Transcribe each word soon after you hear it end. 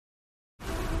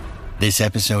This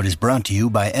episode is brought to you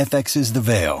by FX's The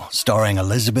Veil, starring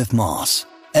Elizabeth Moss.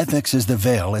 FX's The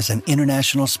Veil is an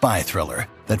international spy thriller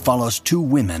that follows two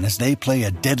women as they play a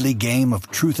deadly game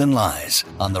of truth and lies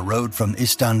on the road from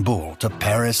Istanbul to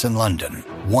Paris and London.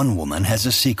 One woman has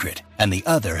a secret, and the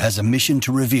other has a mission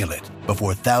to reveal it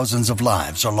before thousands of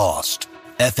lives are lost.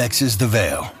 FX's The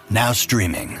Veil, now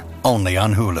streaming, only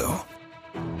on Hulu.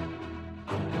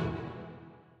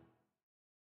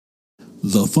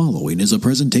 The following is a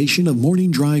presentation of Morning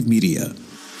Drive Media.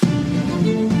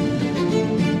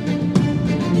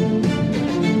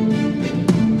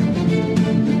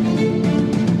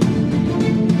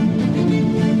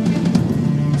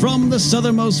 From the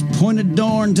southernmost point of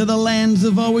Dorne to the lands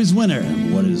of always winter,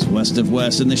 what is west of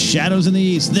west and the shadows in the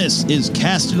east, this is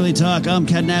Casterly Talk. I'm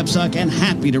Cat Knapsack and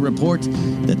happy to report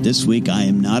that this week I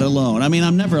am not alone. I mean,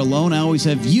 I'm never alone. I always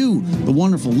have you, the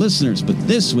wonderful listeners, but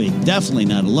this week, definitely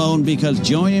not alone, because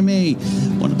joining me,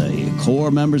 one of the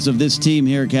core members of this team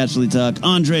here at Casterly Talk,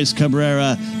 Andres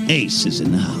Cabrera. Ace is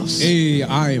in the house. Hey,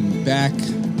 I am back.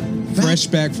 Fresh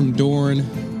back from Dorne.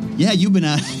 Yeah, you've been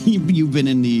out. You've been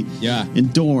in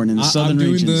Dorne in the southern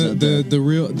regions. I'm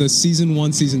doing the season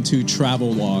 1, season 2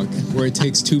 travel log where it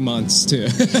takes 2 months to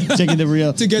taking the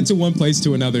real to get to one place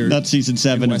to another. Not season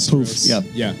 7 and poof. Yep.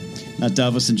 Yeah. Not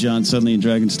Davos and John suddenly in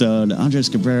Dragonstone. Andres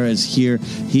Cabrera is here.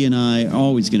 He and I are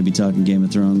always going to be talking Game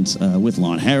of Thrones with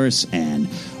Lon Harris and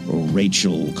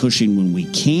Rachel Cushing when we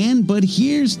can. But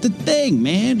here's the thing,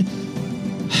 man.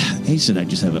 Ace and I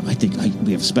just have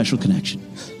we have a special connection.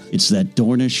 It's that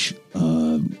Dornish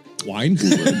wine.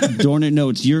 Dorne. No,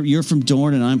 it's you're from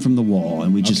Dorne and I'm from the Wall,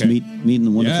 and we just meet in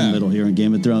the wonderful middle here in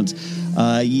Game of Thrones.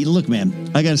 Look,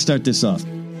 man, I got to start this off.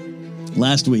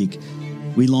 Last week,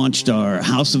 we launched our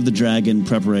House of the Dragon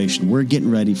preparation. We're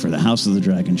getting ready for the House of the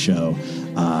Dragon show.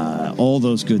 All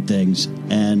those good things,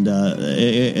 and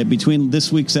between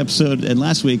this week's episode and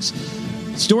last week's,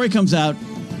 story comes out.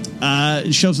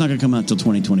 The show's not going to come out until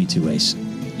 2022. Ace,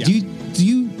 do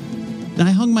you? And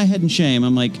I hung my head in shame.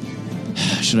 I'm like,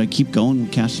 should I keep going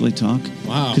with Casterly Talk?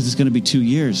 Wow. Because it's going to be 2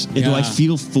 years. Yeah. Do I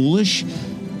feel foolish?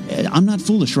 I'm not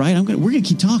foolish, right? We're going to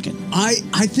keep talking. I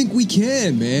think we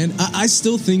can, man. I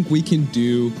still think we can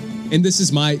do, and this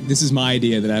is my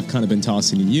idea that I've kind of been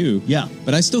tossing to you. Yeah.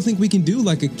 But I still think we can do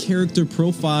like a character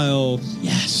profile.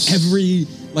 Yes.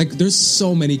 There's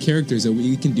so many characters that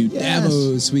we can do. Yes.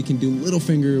 Davos, we can do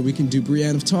Littlefinger, we can do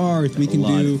Brienne of Tarth, we can do a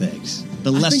lot of things.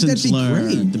 The lessons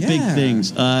learned, the big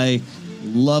things. I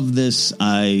love this.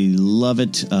 I love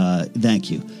it. Thank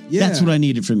you. Yeah. That's what I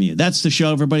needed from you. That's the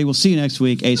show, everybody. We'll see you next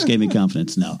week. Ace gave me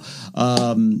confidence. No.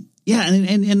 And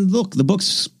look, the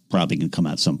book's probably going to come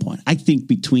out at some point. I think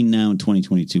between now and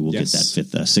 2022, we'll get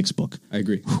that sixth book. I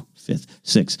agree. Fifth,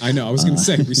 sixth. I know. I was going to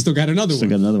say, we still got another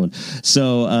one.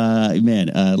 So,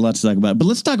 lots to talk about. But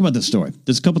let's talk about the story.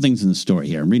 There's a couple things in the story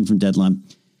here. I'm reading from Deadline.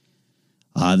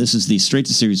 This is the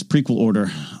straight-to-series prequel order,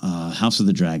 House of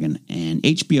the Dragon. And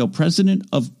HBO President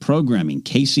of Programming,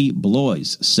 Casey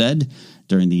Bloys, said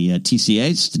during the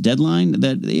TCAs to Deadline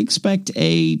that they expect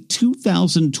a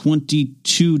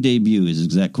 2022 debut, is his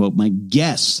exact quote. My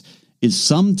guess is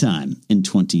sometime in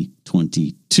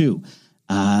 2022.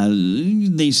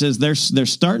 They says they're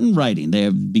starting writing. They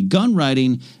have begun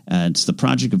writing. It's the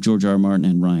project of George R. R. Martin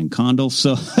and Ryan Condal.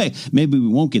 So hey, maybe we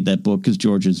won't get that book because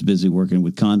George is busy working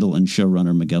with Condal and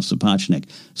showrunner Miguel Sapochnik.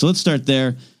 So let's start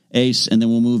there, Ace, and then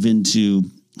we'll move into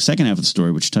the second half of the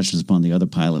story, which touches upon the other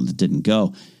pilot that didn't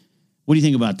go. What do you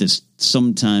think about this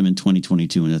sometime in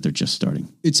 2022 and that they're just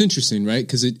starting? It's interesting, right?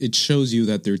 Because it shows you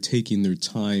that they're taking their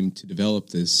time to develop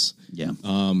this. Yeah.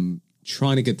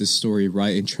 Trying to get this story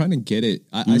right and trying to get it.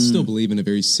 I still believe in a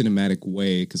very cinematic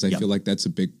way because I feel like that's a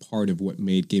big part of what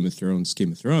made Game of Thrones,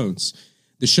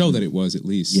 the show that it was at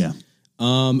least. Yeah.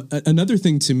 Another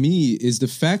thing to me is the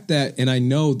fact that, and I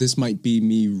know this might be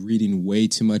me reading way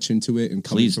too much into it and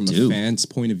coming from a fan's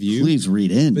point of view. Please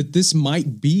read in. But this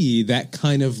might be that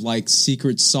kind of like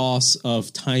secret sauce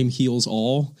of time heals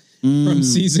all from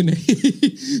season 8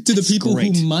 to the people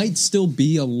who might still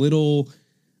be a little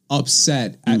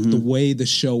upset at the way the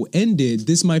show ended.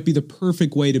 This might be the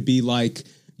perfect way to be like,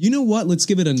 you know what? Let's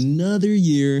give it another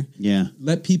year. Yeah.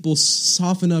 Let people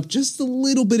soften up just a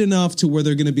little bit enough to where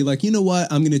they're going to be like, you know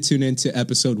what? I'm going to tune into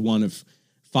episode 1 of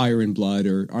Fire and Blood,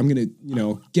 or I'm going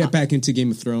to, get back into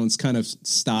Game of Thrones kind of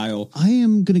style. I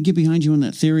am going to get behind you on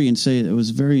that theory and say it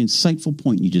was a very insightful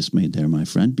point you just made there, my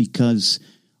friend, because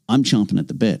I'm chomping at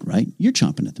the bit, right? You're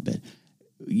chomping at the bit.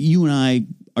 You and I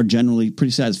are generally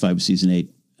pretty satisfied with season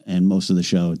 8 and most of the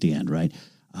show at the end, right?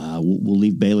 We'll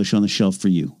leave Baelish on the shelf for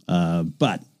you.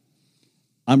 But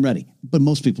I'm ready. But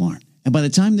most people aren't. And by the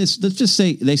time let's just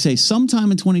say, they say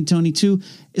sometime in 2022,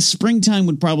 springtime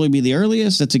would probably be the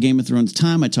earliest. That's a Game of Thrones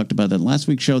time. I talked about that in last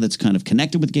week's show. That's kind of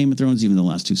connected with Game of Thrones, even though the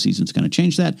last 2 seasons kind of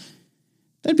changed that.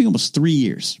 That'd be almost 3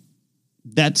 years.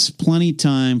 That's plenty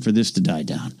time for this to die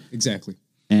down. Exactly.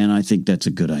 And I think that's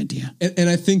a good idea. And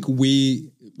I think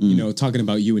we, talking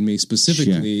about you and me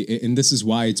specifically, sure. And this is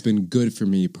why it's been good for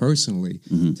me personally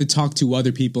to talk to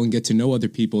other people and get to know other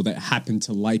people that happen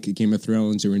to like Game of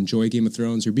Thrones or enjoy Game of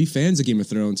Thrones or be fans of Game of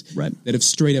Thrones, right. That have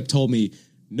straight up told me,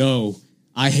 no,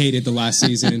 I hated the last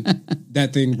season.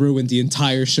 That thing ruined the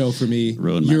entire show for me.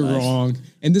 You're wrong.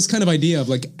 And this kind of idea of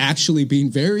like actually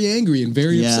being very angry and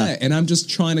very upset. And I'm just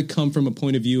trying to come from a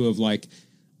point of view of like,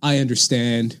 I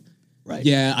understand. Right.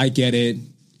 Yeah, I get it.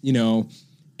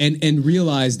 And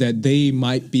realize that they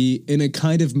might be in a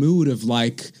kind of mood of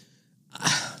like,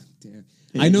 damn.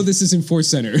 I know this isn't Force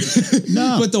Center,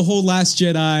 no. But the whole Last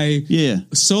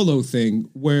Jedi Solo thing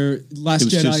where Last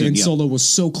Jedi and Solo was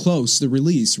so close, the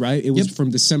release, right? It was from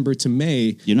December to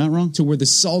May. You're not wrong. To where the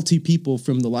salty people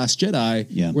from The Last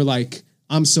Jedi were like,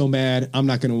 I'm so mad, I'm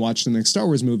not going to watch the next Star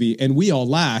Wars movie. And we all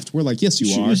laughed. We're like, yes,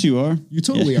 you are. Yes, you are. You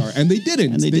totally are. And they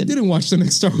didn't. And they didn't watch the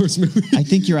next Star Wars movie. I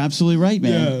think you're absolutely right,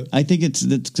 man. Yeah. I think it's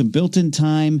a built-in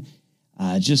time,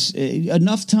 just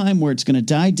enough time where it's going to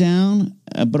die down,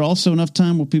 but also enough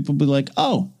time where people be like,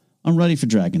 oh, I'm ready for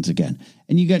Dragons again.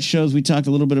 And you got shows. We talked a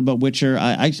little bit about Witcher.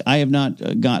 I have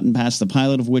not gotten past the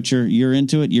pilot of Witcher. You're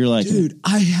into it. You're like, dude,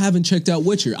 I haven't checked out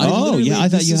Witcher. I thought you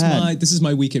had. This is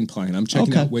my weekend plan. I'm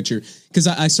checking out Witcher because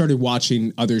I started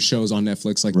watching other shows on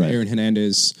Netflix like the Aaron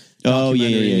Hernandez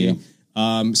documentary.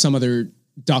 Some other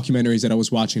documentaries that I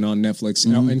was watching on Netflix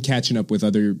and catching up with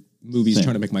other movies,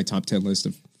 trying to make my top 10 list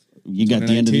of. You got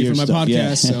the end of the year for my stuff.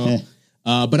 podcast, so.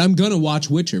 But I'm going to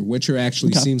watch Witcher. Witcher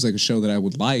actually seems like a show that I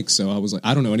would like. So I was like,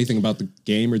 I don't know anything about the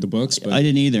game or the books, but I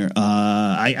didn't either.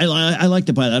 I liked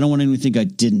the pilot. I don't want anyone to think I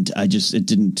didn't. It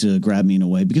didn't grab me in a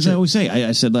way because I always say,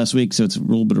 I said last week, so it's a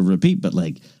little bit of a repeat, but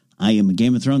like I am a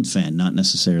Game of Thrones fan, not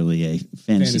necessarily a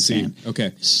fantasy fan.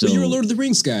 Okay. So but you're a Lord of the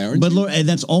Rings guy, aren't you? And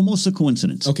that's almost a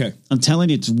coincidence. Okay. I'm telling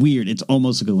you, it's weird. It's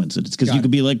almost a coincidence because you could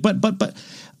be like, but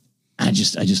I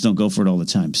just don't go for it all the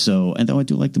time. So, and though I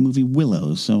do like the movie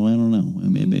Willow, so I don't know.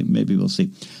 Maybe we'll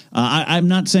see. I'm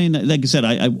not saying that. Like I said,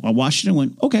 I watched it and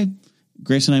went, okay.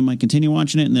 Grace and I might continue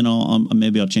watching it, and then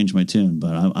I'll change my tune.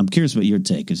 But I'm curious about your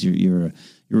take because you're a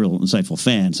real insightful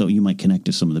fan, so you might connect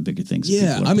to some of the bigger things.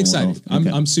 Yeah, I'm excited.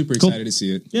 I'm super excited to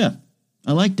see it. Yeah,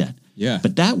 I like that. Yeah,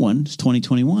 but that one,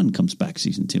 2021, comes back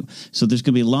season 2, so there's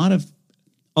going to be a lot of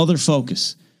other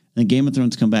focus. And Game of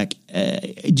Thrones come back.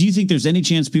 Do you think there's any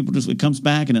chance it comes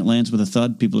back and it lands with a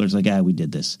thud? People are just like, we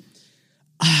did this.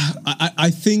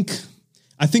 I think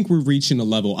we're reaching a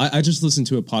level. I just listened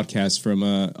to a podcast from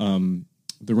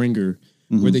The Ringer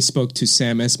where they spoke to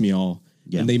Sam Esmail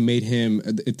and they made him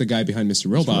the guy behind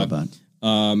Mr. Robot.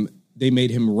 They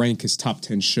made him rank his top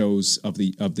 10 shows of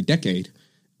the decade.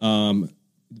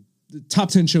 Top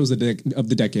 10 shows of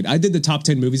the decade. I did the top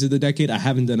 10 movies of the decade. I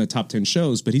haven't done a top 10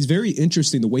 shows, but he's very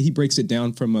interesting the way he breaks it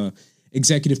down from a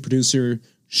executive producer,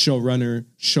 showrunner,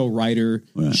 show writer,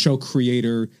 show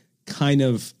creator kind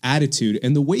of attitude.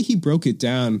 And the way he broke it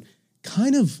down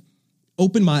kind of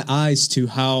opened my eyes to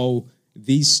how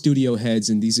these studio heads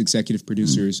and these executive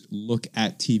producers look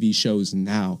at TV shows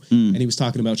now. And he was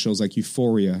talking about shows like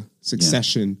Euphoria,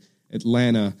 Succession,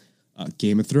 Atlanta,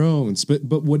 Game of Thrones, but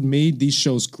what made these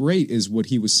shows great is what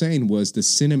he was saying was the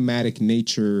cinematic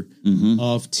nature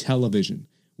of television,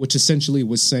 which essentially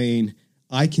was saying,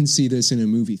 I can see this in a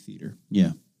movie theater.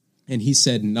 Yeah. And he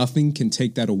said nothing can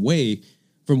take that away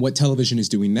from what television is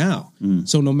doing now.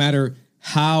 So no matter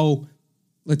how,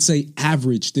 let's say,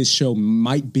 average this show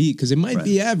might be, because it might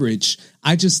be average,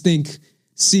 I just think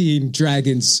seeing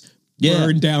dragons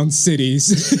burn down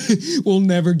cities will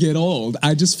never get old.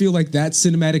 I just feel like that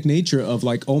cinematic nature of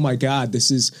like, oh my God,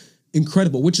 this is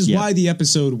incredible, which is why the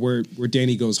episode where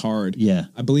Danny goes hard. Yeah.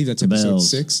 I believe that's episode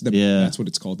 6. That's what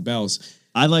it's called. The Bells.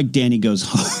 I like Danny Goes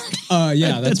Hard.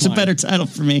 That's a better title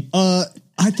for me.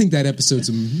 I think that episode's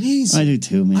amazing. I do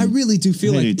too, man. I really do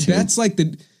feel like that's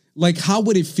like how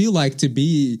would it feel like to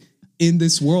be in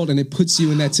this world? And it puts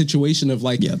you in that situation of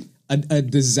like, a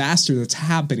disaster that's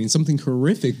happening, something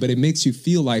horrific, but it makes you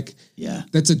feel like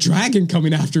that's a dragon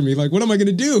coming after me. Like, what am I going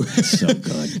to do? So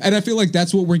good. And I feel like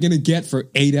that's what we're going to get for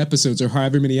 8 episodes or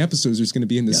however many episodes there's going to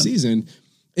be in this season.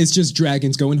 It's just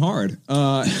dragons going hard.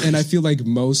 And I feel like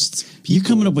most people... You're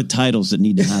coming up with titles that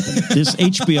need to happen. This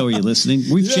HBO, are you listening?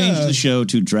 We've changed the show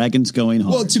to Dragons Going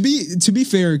Hard. Well, to be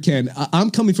fair, Ken,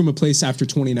 I'm coming from a place after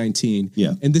 2019.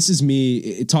 Yeah. And this is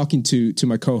me talking to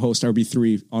my co-host,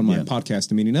 RB3, on my podcast,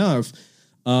 The Meaning Of.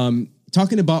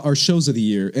 talking about our shows of the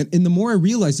year. And the more I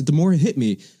realized it, the more it hit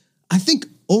me. I think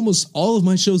almost all of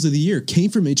my shows of the year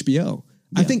came from HBO.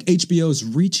 Yeah. I think HBO is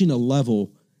reaching a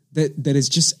level that is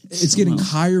just, it's getting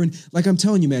higher. And like I'm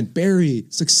telling you, man, Barry,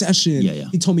 Succession,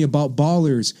 he told me about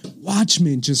Ballers,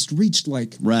 Watchmen just reached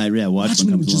like,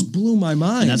 Watchmen just blew my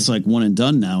mind. And that's like one and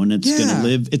done now. And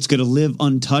it's going to live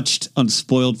untouched,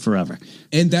 unspoiled forever.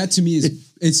 And that to me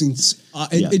is,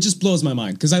 it just blows my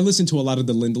mind. Cause I listen to a lot of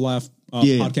the Lindelof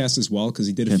podcasts as well. Cause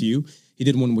he did a few, he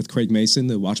did one with Craig Mason,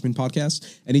 the Watchmen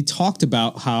podcast. And he talked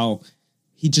about how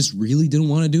he just really didn't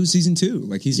want to do season 2.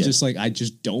 Like he's just like, I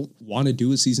just don't want to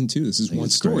do a season 2. This is one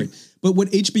story. Great. But what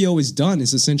HBO has done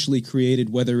is essentially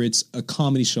created, whether it's a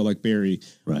comedy show like Barry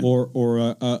or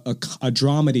a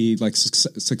dramedy like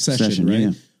Succession,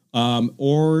 right? Yeah.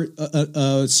 Or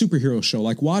a superhero show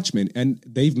like Watchmen. And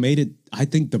they've made it, I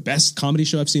think, the best comedy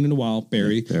show I've seen in a while,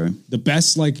 Barry. The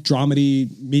best like dramedy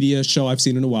media show I've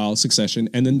seen in a while, Succession.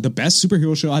 And then the best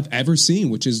superhero show I've ever seen,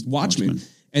 which is Watchmen.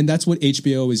 And that's what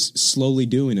HBO is slowly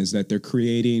doing, is that they're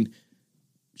creating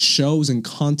shows and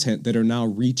content that are now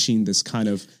reaching this kind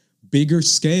of bigger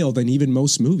scale than even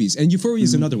most movies. And Euphoria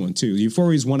is another one too.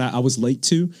 Euphoria is one I was late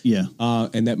to. Yeah.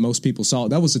 And that most people saw.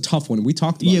 That was a tough one. We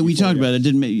talked about we talked about it.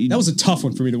 That was a tough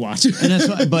one for me to watch. And that's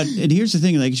why, and here's the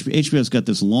thing, like HBO's got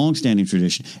this long-standing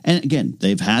tradition. And again,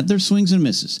 they've had their swings and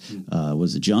misses.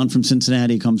 Was it John from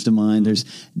Cincinnati comes to mind? There's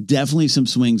definitely some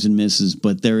swings and misses,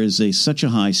 but there is such a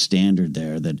high standard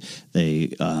there that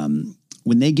they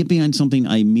when they get behind something,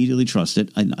 I immediately trust it.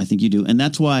 I think you do. And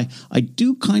that's why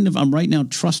I'm right now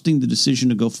trusting the decision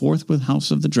to go forth with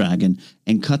House of the Dragon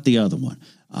and cut the other one.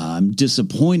 I'm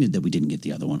disappointed that we didn't get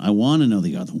the other one. I want to know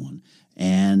the other one.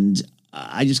 And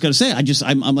I just got to say,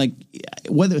 I'm like,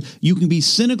 whether you can be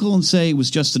cynical and say it was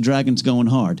just the Dragons going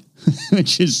hard,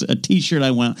 which is a t-shirt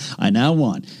I now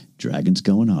want. Dragons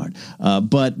going hard.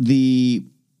 But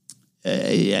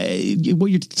what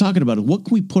you're talking about, what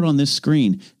can we put on this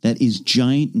screen that is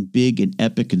giant and big and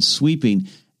epic and sweeping,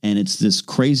 and it's this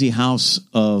crazy house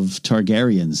of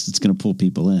Targaryens that's going to pull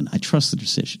people in? I trust the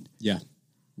decision. Yeah.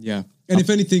 And if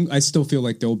anything, I still feel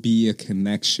like there'll be a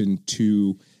connection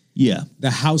to the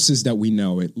houses that we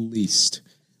know, at least.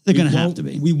 They're going to have to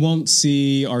be. We won't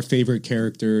see our favorite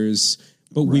characters,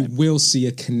 but we will see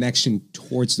a connection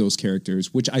towards those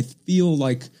characters, which I feel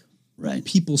like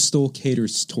people still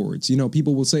caters towards. You know,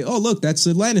 people will say, oh, look, that's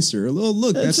a Lannister. Oh,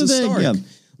 look, that's a Stark. Yeah.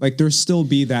 Like, there'll still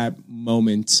be that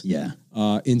moment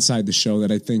inside the show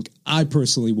that I think I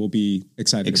personally will be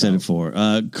excited about. For.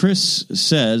 Chris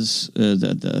says,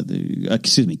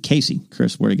 Casey.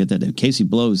 Chris, where did I get that name? Casey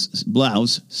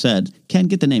Blouse said, can't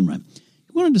get the name right.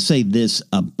 He wanted to say this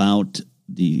about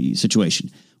the situation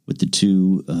with the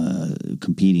two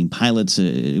competing pilots.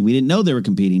 We didn't know they were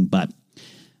competing, but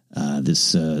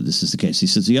this is the case. He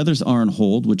says the others are on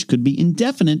hold, which could be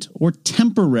indefinite or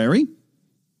temporary.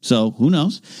 So who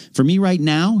knows? For me right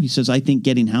now, he says, I think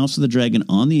getting House of the Dragon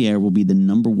on the air will be the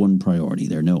number one priority.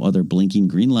 There are no other blinking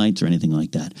green lights or anything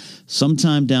like that.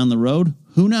 Sometime down the road,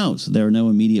 who knows? There are no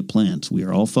immediate plans. We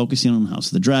are all focusing on House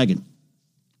of the Dragon.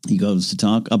 He goes to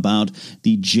talk about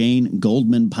the Jane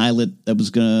Goldman pilot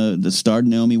that starred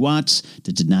Naomi Watts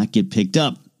that did not get picked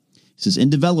up. He says, in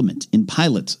development, in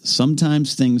pilots,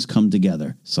 sometimes things come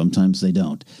together, sometimes they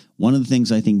don't. One of the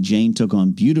things I think Jane took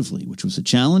on beautifully, which was a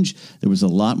challenge, there was a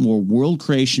lot more world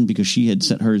creation because she had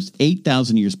set hers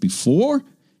 8,000 years before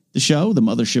the show, the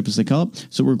mothership as they call it,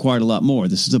 so it required a lot more.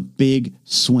 This is a big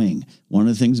swing. One of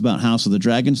the things about House of the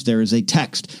Dragons, there is a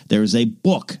text, there is a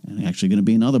book, and actually going to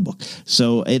be another book.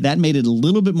 So that made it a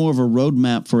little bit more of a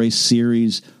roadmap for a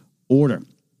series order.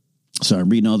 So I'm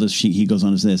reading all this. He goes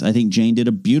on to this. I think Jane did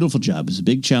a beautiful job. It was a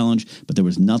big challenge, but there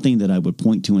was nothing that I would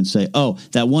point to and say, oh,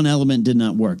 that one element did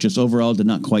not work. Just overall did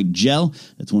not quite gel.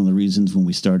 That's one of the reasons when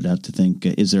we started out to think,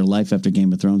 is there life after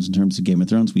Game of Thrones in terms of Game of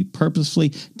Thrones? We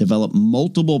purposefully developed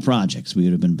multiple projects. We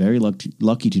would have been very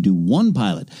lucky to do one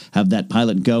pilot, have that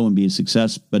pilot go and be a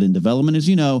success. But in development, as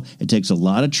you know, it takes a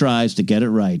lot of tries to get it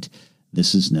right.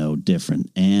 This is no different.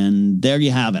 And there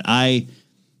you have it.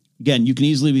 Again, you can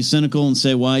easily be cynical and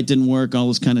say why it didn't work, all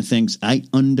those kind of things. I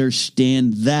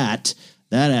understand that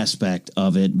aspect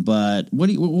of it, but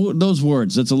what those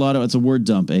words? It's a word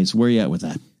dump, Ace. Where are you at with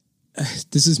that?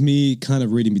 This is me kind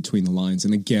of reading between the lines,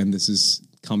 and again, this is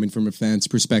coming from a fan's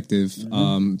perspective.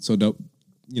 Mm-hmm. So don't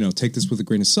take this with a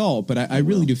grain of salt. But I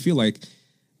really do feel like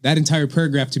that entire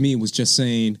paragraph to me was just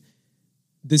saying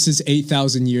this is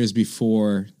 8,000 years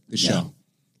before the show.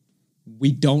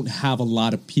 We don't have a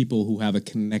lot of people who have a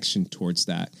connection towards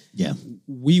that. Yeah.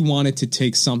 We wanted to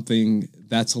take something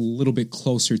that's a little bit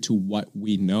closer to what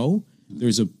we know.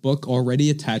 There's a book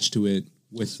already attached to it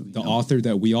with the author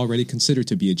that we already consider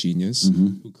to be a genius,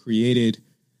 who created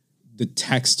the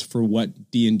text for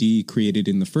what D&D created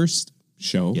in the first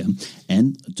show. Yeah.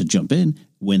 And to jump in,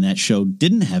 when that show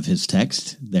didn't have his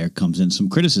text, there comes in some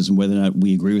criticism, whether or not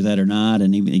we agree with that or not.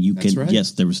 And even you can,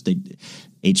 yes,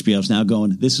 HBO's now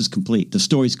going, this is complete. The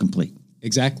story's complete.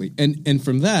 Exactly. And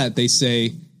from that, they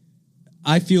say,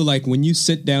 I feel like when you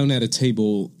sit down at a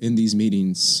table in these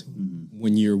meetings,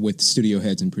 when you're with studio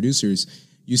heads and producers,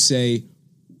 you say,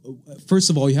 first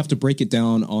of all, you have to break it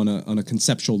down on a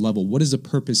conceptual level. What is the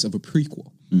purpose of a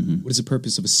prequel? What is the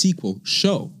purpose of a sequel?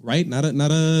 Show, right? Not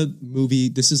a movie.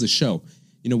 This is a show.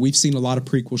 You know, we've seen a lot of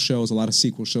prequel shows, a lot of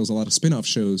sequel shows, a lot of spin-off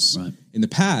shows in the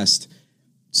past,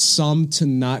 some to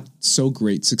not so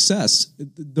great success.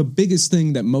 The biggest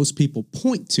thing that most people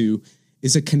point to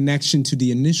is a connection to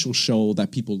the initial show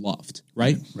that people loved,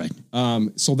 right? Right.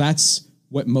 So that's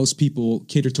what most people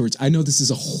cater towards. I know this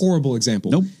is a horrible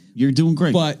example. Nope, you're doing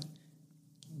great. But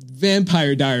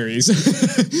Vampire Diaries,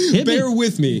 bear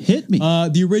with me. Hit me.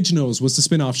 The Originals was the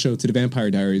spin-off show to the Vampire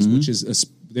Diaries, which is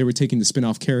they were taking the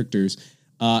spin-off characters.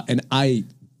 And I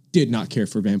did not care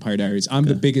for Vampire Diaries. I'm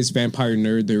the biggest vampire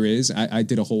nerd there is. I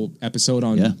did a whole episode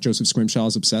on Joseph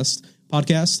Scrimshaw's Obsessed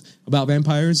podcast about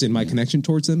vampires and my connection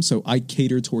towards them. So I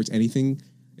cater towards anything.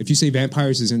 If you say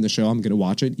vampires is in the show, I'm going to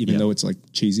watch it, even though it's like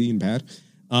cheesy and bad.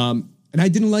 And I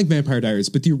didn't like Vampire Diaries,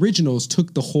 but the Originals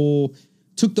took the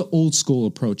old school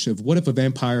approach of what if a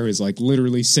vampire is like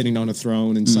literally sitting on a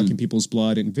throne and sucking people's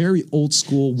blood in very old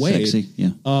school way. Sexy,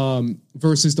 yeah.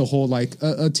 Versus the whole like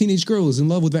a teenage girl is in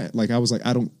love with that. Like I was like,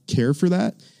 I don't care for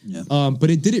that. Yeah. But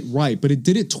it did it right. But it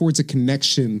did it towards a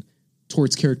connection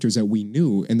towards characters that we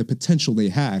knew and the potential they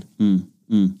had. When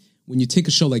you take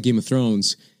a show like Game of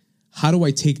Thrones, how do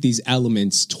I take these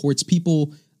elements towards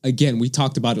people? Again, we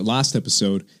talked about it last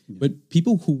episode, but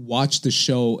people who watch the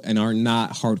show and are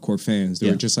not hardcore fans,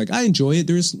 they're just like, I enjoy it.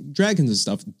 There's dragons and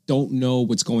stuff. Don't know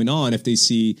what's going on if they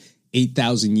see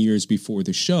 8,000 years before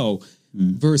the show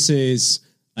versus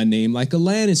a name like a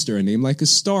Lannister, a name like a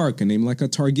Stark, a name like a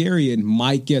Targaryen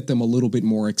might get them a little bit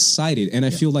more excited. And I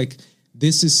feel like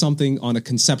this is something on a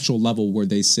conceptual level where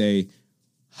they say,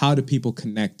 how do people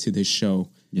connect to this show?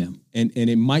 Yeah. And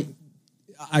it might,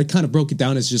 I kind of broke it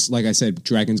down as just, like I said,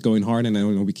 dragons going hard. And I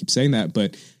don't know, we keep saying that,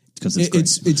 but because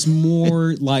it's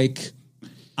more like,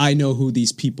 I know who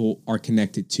these people are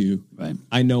connected to. Right.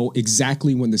 I know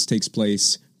exactly when this takes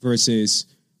place versus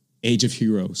Age of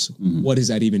Heroes. What does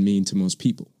that even mean to most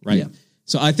people? Right. Yeah.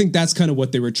 So I think that's kind of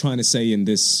what they were trying to say in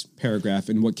this paragraph.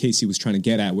 And what Casey was trying to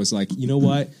get at was like, you know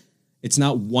what? It's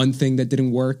not one thing that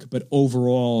didn't work, but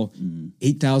overall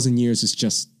 8,000 years is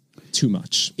just too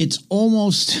much. It's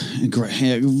almost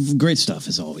great stuff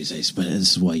as always, Ace, but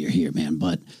this is why you're here, man.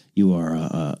 But you are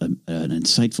an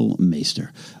insightful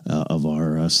maester of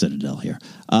our Citadel here.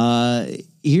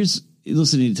 Here's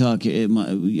listening to talk.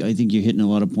 I think you're hitting a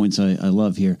lot of points I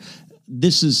love here.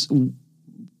 This is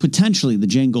potentially the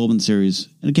Jane Goldman series.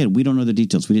 And again, we don't know the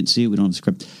details. We didn't see it. We don't have the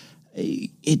script.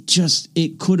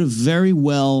 It could have very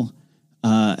well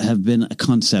have been a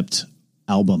concept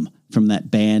album from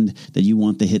that band that you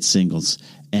want the hit singles.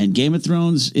 And Game of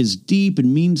Thrones is deep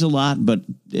and means a lot, but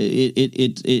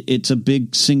it's a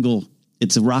big single.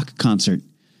 It's a rock concert.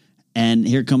 And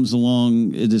here comes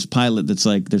along this pilot that's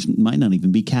like, there might not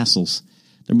even be castles.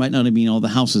 There might not even be all the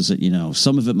houses that,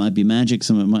 some of it might be magic,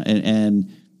 some of it might, and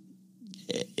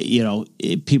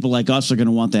people like us are going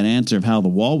to want that answer of how the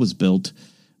wall was built.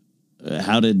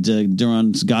 How did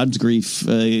Duran's God's grief,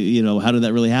 how did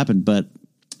that really happen? But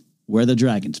where are the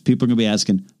dragons? People are going to be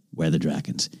asking, where are the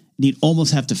dragons? And you'd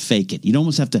almost have to fake it. You'd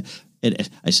almost have to,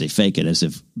 I say fake it as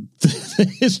if the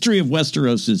history of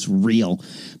Westeros is real.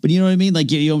 But you know what I mean?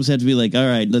 Like you almost have to be like, all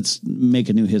right, let's make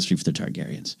a new history for the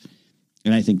Targaryens.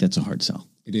 And I think that's a hard sell.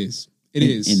 It is. It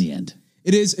is. In the end.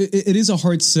 It is. It is a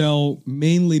hard sell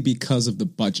mainly because of the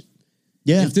budget.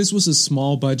 Yeah. If this was a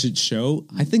small budget show,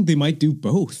 I think they might do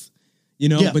both.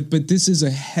 But this is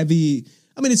a heavy,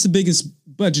 it's the biggest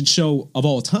budget show of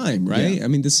all time, right? Yeah.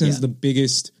 This has the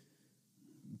biggest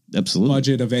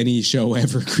budget of any show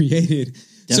ever created.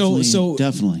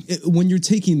 Definitely. When you're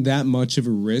taking that much of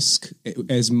a risk,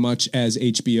 as much as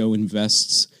HBO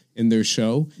invests in their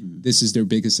show, this is their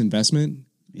biggest investment.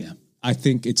 Yeah. I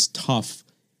think it's tough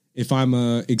if I'm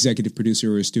a executive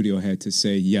producer or a studio head to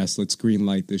say, yes, let's green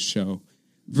light this show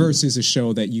versus a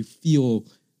show that you feel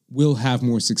will have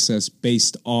more success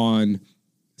based on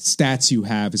stats you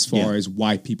have as far as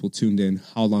why people tuned in,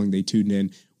 how long they tuned in,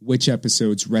 which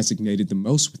episodes resonated the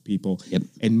most with people. Yep.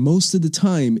 And most of the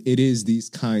time, it is these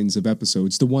kinds of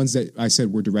episodes, the ones that I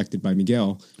said were directed by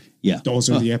Miguel, those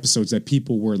are the episodes that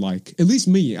people were like, at least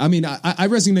me. I mean, I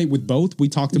resonate with both. We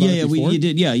talked about it before. You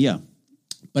did. Yeah.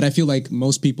 But I feel like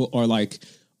most people are like,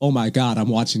 oh my God, I'm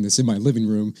watching this in my living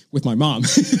room with my mom.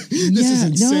 This is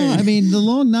insane. No, I mean, The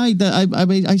Long Night,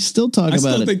 I still talk about it.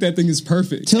 I still think that thing is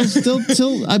perfect.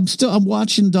 I'm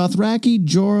watching Dothraki,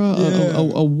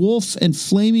 Jorah, a wolf and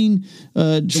flaming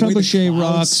trebuchet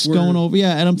rocks going over.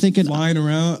 Yeah, and I'm thinking, flying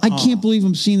around. I can't believe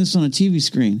I'm seeing this on a TV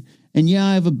screen. And yeah,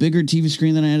 I have a bigger TV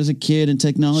screen than I had as a kid, and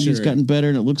technology's gotten better,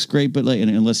 and it looks great. But like,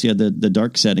 unless you had the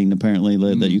dark setting, apparently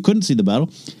that you couldn't see the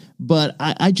battle. But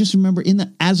I just remember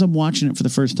as I'm watching it for the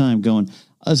first time, going,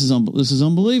 "This is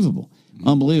unbelievable,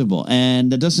 unbelievable."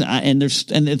 And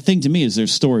the thing to me is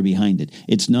there's story behind it.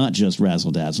 It's not just razzle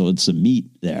dazzle; it's some meat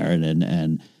there,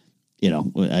 and you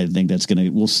know, I think that's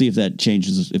we'll see if that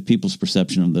changes, if people's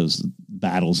perception of those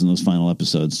battles in those final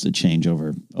episodes to change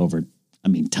over. I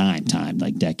mean, time,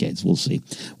 like decades. We'll see.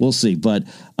 But,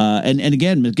 and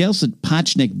again, Miguel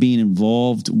Sapochnik being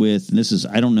involved with, and this is,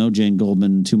 I don't know Jane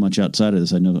Goldman too much outside of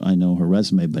this. I know her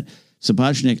resume, but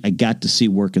Sapochnik, I got to see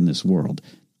work in this world.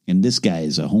 And this guy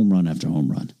is a home run after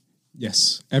home run.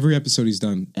 Yes. Every episode he's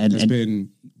done has been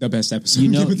the best episode.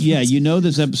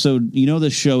 This episode,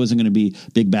 this show isn't going to be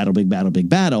big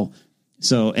battle.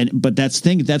 So, but that's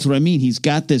what I mean. He's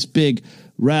got this big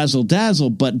razzle dazzle,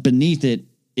 but beneath it,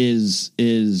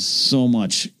 is so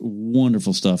much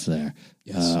wonderful stuff there.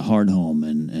 Yes. Hardhome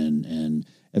and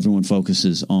everyone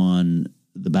focuses on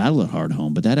the battle at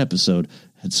Hardhome, but that episode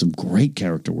had some great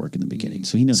character work in the beginning.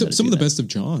 So he knows some of the best of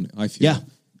Jon. I feel. Yeah,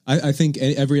 I think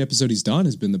every episode he's done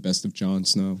has been the best of Jon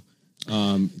Snow.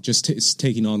 Just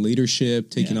taking on leadership,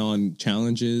 taking on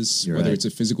challenges, whether it's a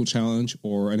physical challenge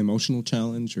or an emotional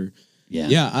challenge, or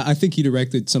I think he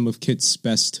directed some of Kit's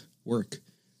best work.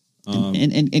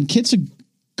 And Kit's a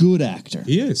good actor.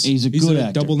 He is. He's a good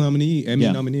actor. Double nominee,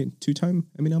 Emmy nominee, 2-time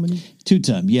Emmy nominee.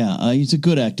 2-time, yeah. He's a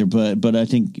good actor, but I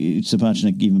think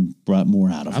Sapochnik even brought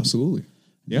more out of him. Absolutely.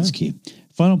 Yeah. That's key.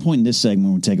 Final point in this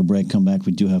segment, we'll take a break, come back.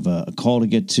 We do have a call to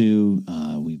get to.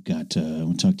 We've got,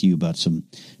 we'll talk to you about some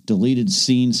deleted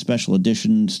scenes, special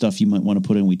edition stuff you might want to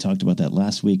put in. We talked about that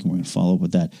last week, and we're going to follow up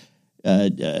with that.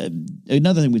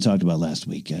 Another thing we talked about last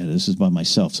week, this is by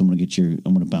myself, so I'm going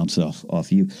to bounce it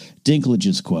off you.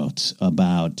 Dinklage's quotes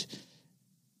about,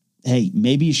 hey,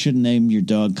 maybe you shouldn't name your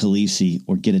dog Khaleesi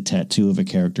or get a tattoo of a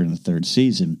character in the third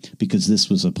season because this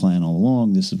was a plan all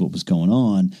along. This is what was going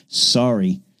on.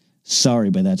 Sorry,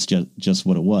 but that's just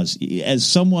what it was. As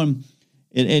someone,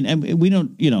 and we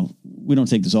don't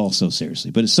take this all so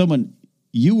seriously, but as someone,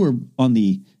 you were on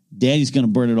the Daddy's going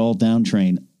to burn it all down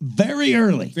train very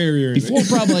early. Before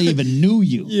probably I even knew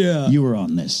you. Yeah. You were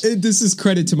on this. This is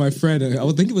credit to my friend. I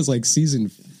would think it was like season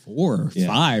 4 or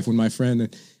 5 when my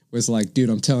friend was like, dude,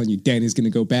 I'm telling you, Danny's going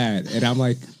to go bad. And I'm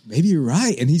like, maybe you're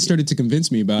right. And he started to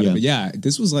convince me about it. But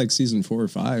this was like season 4 or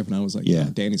 5. And I was like, yeah,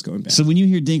 Danny's going bad. So when you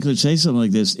hear Dinklage say something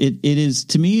like this, it is,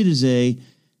 to me, it is a,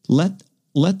 let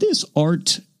this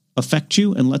art affect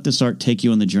you and let this art take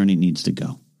you on the journey it needs to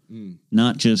go.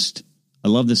 Not just, I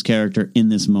love this character in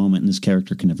this moment, and this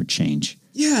character can never change.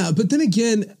 Yeah, but then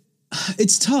again,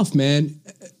 it's tough, man.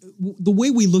 The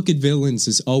way we look at villains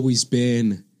has always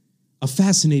been a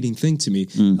fascinating thing to me.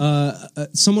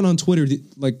 Someone on Twitter,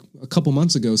 like a couple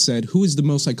months ago, said, "Who is the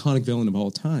most iconic villain of all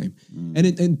time?"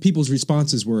 And people's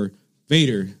responses were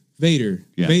Vader.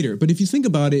 But if you think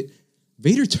about it,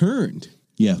 Vader turned.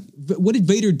 Yeah. What did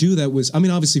Vader do that was? I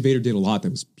mean, obviously Vader did a lot that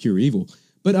was pure evil.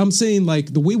 But I'm saying,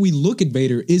 like, the way we look at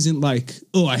Vader isn't like,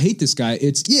 oh, I hate this guy.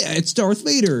 It's Darth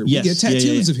Vader. Yes. We get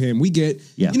tattoos of him. We get,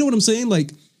 you know what I'm saying?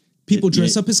 Like, people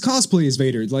dress up as cosplay as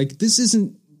Vader. Like, this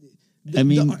isn't,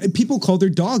 people call their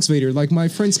dogs Vader. Like, my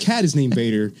friend's cat is named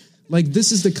Vader. Like,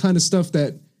 this is the kind of stuff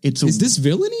that, is this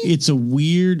villainy? It's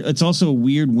also a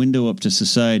weird window up to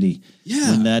society.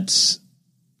 Yeah. When that's,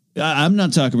 I'm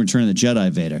not talking Return of the Jedi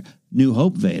Vader. New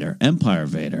Hope Vader, Empire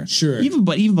Vader. Sure. Even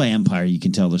by Empire, you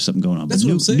can tell there's something going on. That's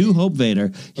what I'm saying. New Hope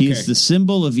Vader, he is the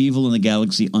symbol of evil in the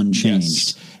galaxy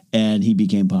unchanged. Yes. And he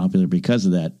became popular because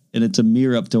of that. And it's a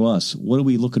mirror up to us. What are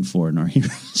we looking for in our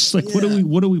heroes? Like, what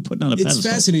are we putting on a pedestal? It's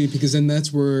fascinating because then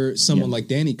that's where someone like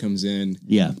Danny comes in.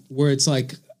 Yeah. Where it's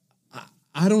like,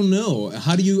 I don't know.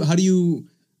 How do you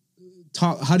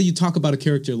talk about a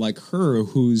character like her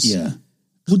who's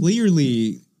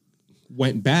clearly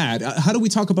went bad? How do we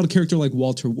talk about a character like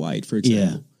Walter White, for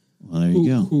example? Yeah. Well, there you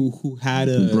go. Who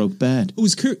broke bad. Who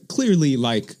was clearly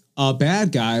like a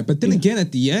bad guy, but then again,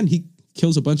 at the end, he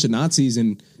kills a bunch of Nazis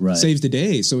and saves the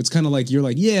day. So it's kind of like, you're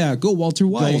like, yeah, go Walter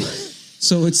White.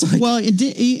 So it's like, well, in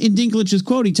Dinklage's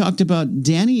quote, he talked about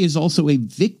Dany is also a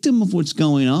victim of what's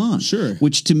going on. Sure.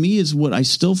 Which to me is what I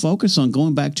still focus on.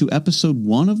 Going back to episode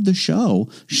 1 of the show,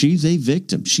 she's a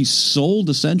victim. She's sold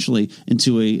essentially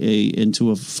into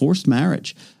a forced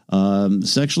marriage,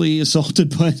 sexually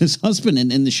assaulted by his husband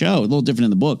in the show. A little different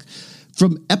in the book.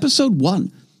 From episode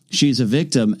 1. She's a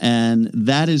victim, and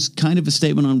that is kind of a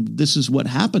statement on this is what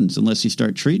happens unless you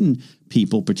start treating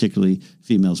people, particularly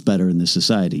females, better in this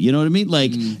society. You know what I mean?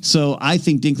 Like, so I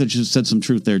think Dinklage has said some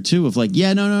truth there too of like,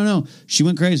 yeah, no. She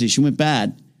went crazy. She went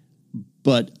bad,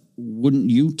 but wouldn't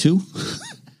you too?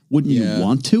 Wouldn't you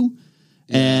want to?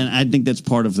 Yeah. And I think that's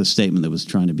part of the statement that was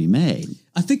trying to be made.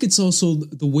 I think it's also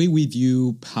the way we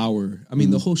view power. I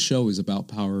mean, the whole show is about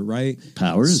power, right?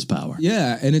 Power is power.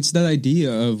 Yeah, and it's that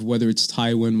idea of whether it's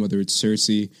Tywin, whether it's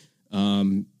Cersei,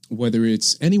 whether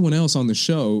it's anyone else on the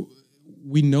show,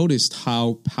 we noticed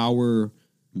how power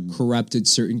corrupted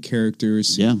certain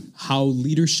characters, how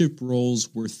leadership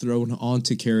roles were thrown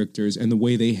onto characters and the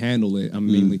way they handle it. I'm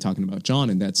mainly talking about Jon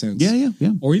in that sense.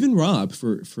 Yeah. Or even Robb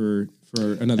for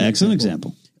another excellent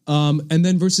example. And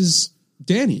then versus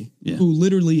Dany, who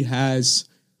literally has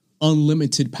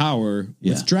unlimited power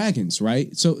with dragons,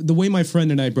 right? So the way my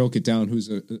friend and I broke it down, who's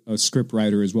a script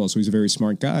writer as well, so he's a very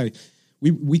smart guy.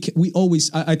 We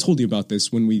always, I told you about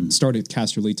this when we started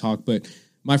Casterly Talk, but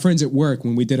my friends at work,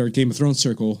 when we did our Game of Thrones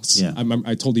circles,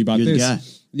 I told you about You're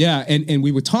this. Yeah, and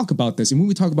we would talk about this, and when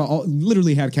we talk about,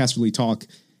 literally had Casterly Talk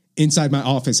inside my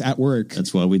office at work.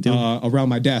 That's what we do. Around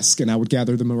my desk, and I would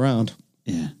gather them around.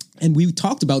 Yeah. And we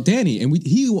talked about Dany, and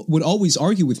he would always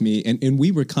argue with me, and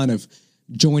we were kind of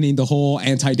joining the whole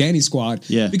anti-Dany squad.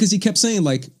 Yeah. Because he kept saying,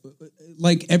 like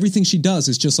everything she does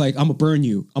is just like, I'm going to burn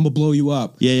you. I'm going to blow you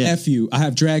up. Yeah. F you. I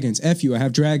have dragons. F you. I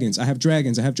have dragons. I have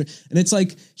dragons. And it's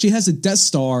like, she has a Death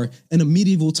Star in a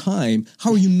medieval time.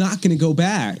 How are you not going to go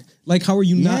bad? Like, how are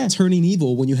you not turning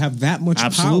evil when you have that much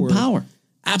power?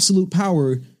 Absolute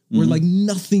power. Where like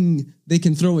nothing they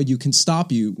can throw at you can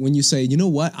stop you when you say, you know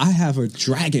what? I have a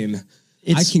dragon.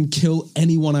 I can kill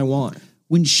anyone I want.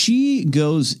 When she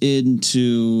goes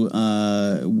into,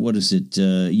 what is it,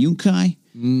 Yunkai?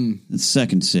 The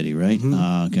second city, right?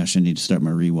 Gosh, I need to start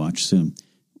my rewatch soon.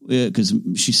 Because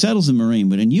she settles in Marine,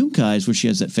 but in Yunkai is where she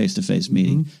has that face-to-face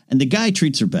meeting. And the guy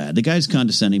treats her bad. The guy's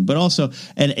condescending, but also,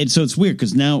 and so it's weird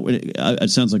because now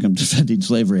it sounds like I'm defending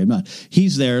slavery. I'm not.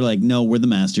 He's there like, no, we're the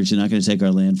masters. You're not going to take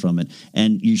our land from it.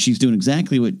 And she's doing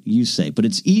exactly what you say, but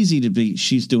it's easy to be,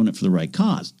 she's doing it for the right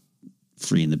cause,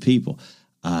 freeing the people.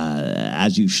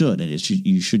 As you should, and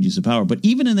you should use the power. But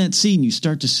even in that scene, you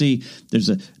start to see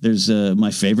there's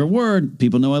my favorite word.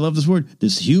 People know I love this word.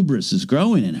 This hubris is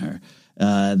growing in her.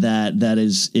 That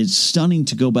is stunning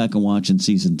to go back and watch in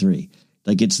season 3.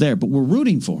 Like it's there, but we're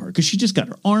rooting for her because she just got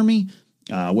her army.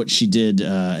 What she did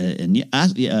in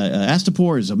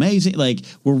Astapor is amazing. Like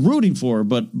we're rooting for her,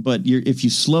 but if you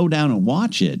slow down and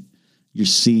watch it, you're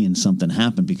seeing something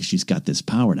happen because she's got this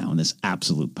power now and this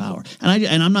absolute power.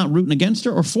 And I'm not rooting against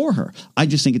her or for her. I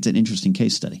just think it's an interesting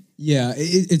case study. Yeah,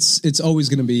 it's always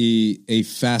going to be a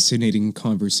fascinating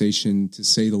conversation to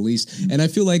say the least. And I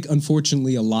feel like,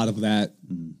 unfortunately, a lot of that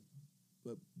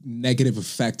negative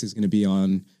effect is going to be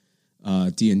on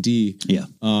D&D.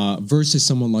 Versus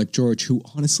someone like George, who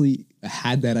honestly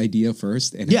had that idea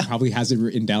first and probably has it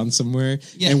written down somewhere.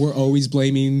 And we're always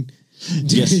blaming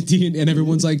D&D, and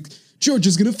everyone's like, George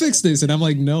is going to fix this. And I'm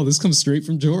like, no, this comes straight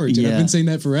from George. And I've been saying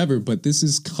that forever, but this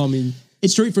is coming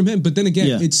straight from him. But then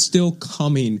again, it's still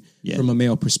coming from a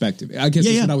male perspective. I guess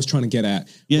that's what I was trying to get at.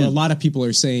 Where a lot of people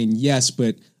are saying, yes,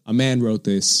 but a man wrote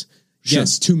this. Sure.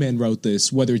 Yes, 2 men wrote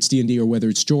this, whether it's D&D or whether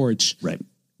it's George. Right.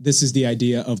 This is the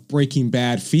idea of Breaking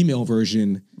Bad female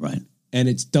version. Right. And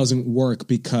it doesn't work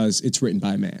because it's written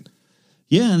by a man.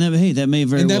 Yeah, and that may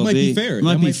very well be fair. It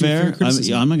might be fair.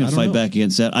 I'm not going to fight back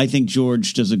against that. I think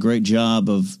George does a great job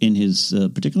of in his,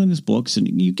 particularly in his books.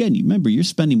 And you remember, you're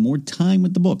spending more time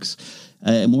with the books,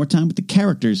 more time with the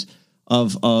characters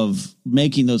of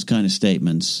making those kind of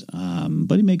statements.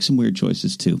 But he makes some weird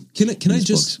choices too. Can I just?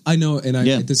 Books. I know,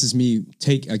 and this is me.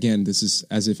 This is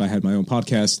as if I had my own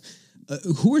podcast.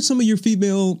 Who are some of your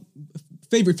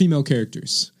favorite female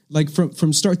characters? Like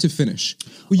from start to finish,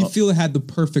 who you feel had the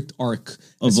perfect arc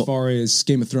as far as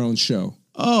Game of Thrones show?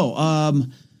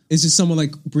 Is it someone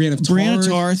like Brienne of Tarth? Brienne of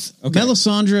Tarth. Okay.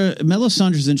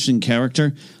 Melisandre's an interesting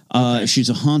character. She's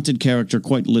a haunted character,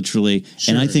 quite literally.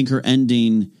 Sure. And I think her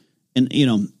ending, and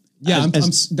Yeah,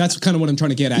 that's kind of what I'm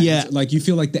trying to get at. Yeah. Like, you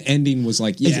feel like the ending was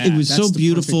like, it was so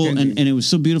beautiful, and it was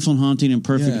so beautiful and haunting and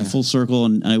perfect and full circle.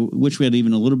 And I wish we had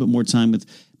even a little bit more time with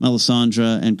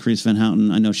Melisandre and Carice Van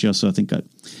Houten. I know she also, I think, got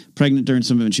pregnant during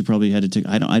some of it, and she probably had to take.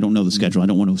 I don't know the schedule. I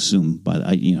don't want to assume, but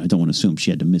I don't want to assume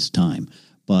she had to miss time.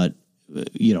 But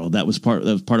that was part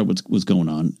of what was going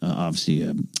on. Obviously,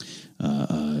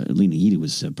 Lena Headey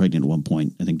was pregnant at one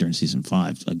point, I think during season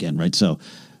 5 again, right? So.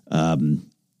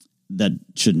 That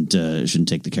shouldn't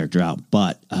take the character out,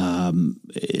 but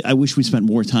I wish we spent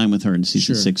more time with her in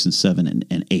season 6 and 7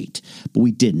 and 8, but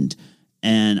we didn't.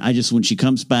 And I just, when she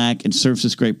comes back and serves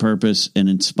this great purpose and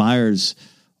inspires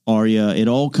Arya, it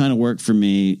all kind of worked for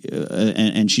me.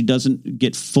 And she doesn't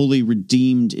get fully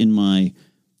redeemed in my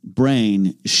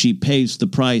brain. She pays the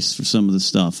price for some of the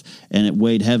stuff, and it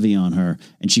weighed heavy on her,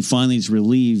 and she finally is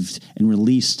relieved and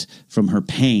released from her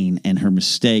pain and her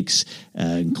mistakes,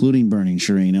 including burning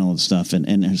Shireen and all the stuff, and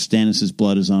Stannis'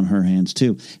 blood is on her hands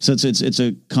too. So it's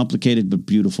a complicated but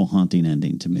beautiful, haunting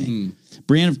ending to me.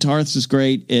 Brienne of Tarth is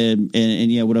great, and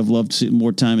yeah, would have loved to see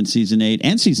more time in season 8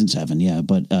 and season 7,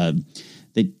 but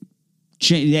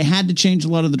they had to change a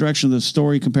lot of the direction of the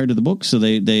story compared to the book, so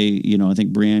they I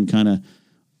think Brienne kind of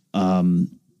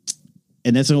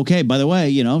and that's okay. By the way,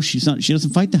 she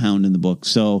doesn't fight the Hound in the book.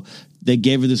 So they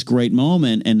gave her this great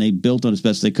moment and they built on as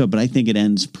best they could, but I think it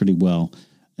ends pretty well.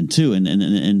 And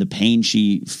the pain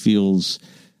she feels,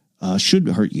 should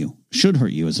hurt you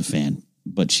as a fan,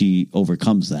 but she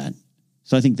overcomes that.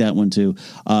 So I think that one too.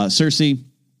 Cersei,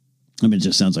 it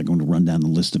just sounds like I'm going to run down the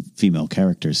list of female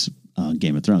characters,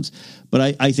 Game of Thrones,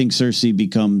 but I think Cersei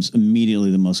becomes immediately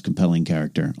the most compelling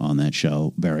character on that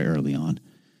show very early on.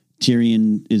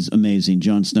 Tyrion is amazing.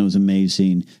 Jon Snow is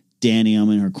amazing. Dany,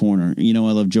 I'm in her corner. I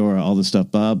love Jorah, all the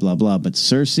stuff, blah, blah, blah. But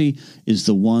Cersei is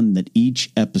the one that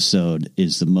each episode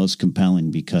is the most compelling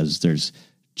because there's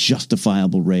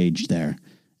justifiable rage there.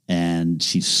 And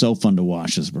she's so fun to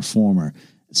watch as a performer.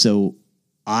 So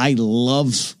I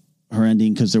love her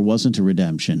ending because there wasn't a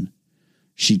redemption.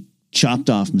 She chopped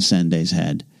off Missandei's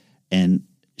head, and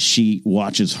she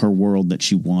watches her world that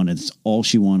she wanted. All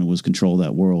she wanted was control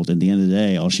that world. At the end of the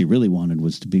day, all she really wanted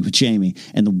was to be with Jaime,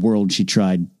 and the world she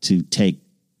tried to take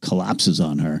collapses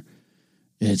on her.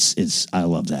 I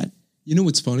love that. You know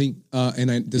what's funny?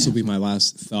 This will be my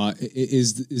last thought.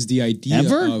 Is the idea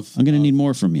of I'm going to need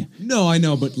more from you. No, I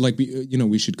know, but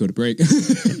we should go to break.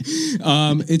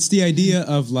 It's the idea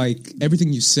of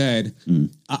everything you said.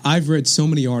 I've read so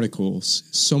many articles,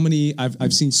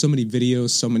 I've seen so many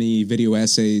videos, so many video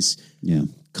essays. Yeah.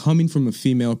 Coming from a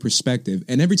female perspective,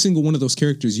 and every single one of those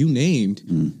characters you named,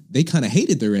 they kind of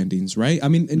hated their endings, right? I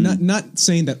mean, not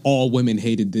saying that all women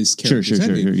hated this character's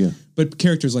ending, yeah. But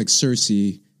characters like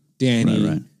Cersei, Dany,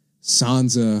 right.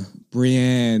 Sansa,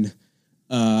 Brienne,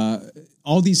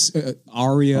 all these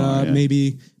Arya,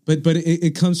 maybe, but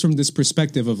it comes from this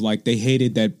perspective of they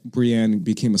hated that Brienne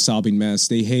became a sobbing mess.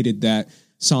 They hated that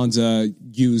Sansa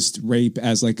used rape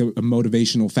as a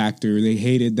motivational factor. They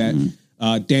hated that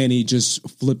Dany just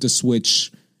flipped a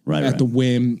switch at the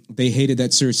whim. They hated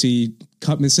that Cersei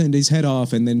cut Missandei's head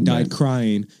off and then died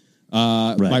crying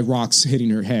by rocks hitting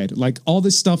her head. All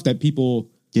this stuff that people...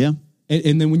 Yeah.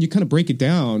 And then when you kind of break it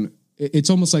down, it's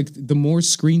almost like the more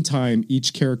screen time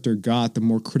each character got, the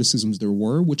more criticisms there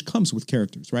were, which comes with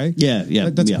characters, right? Yeah, yeah.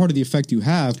 That's part of the effect you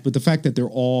have. But the fact that they're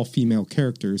all female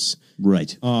characters.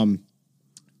 Right.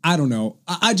 I don't know.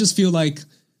 I just feel like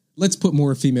let's put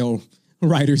more female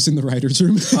writers in the writers'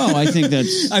 room. I think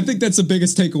that's the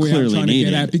biggest takeaway I'm trying to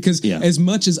get at. Because as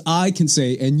much as I can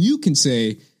say, and you can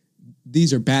say,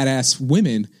 these are badass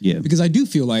women. Yeah. Because I do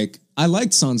feel like I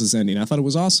liked Sansa's ending. I thought it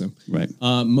was awesome. Right.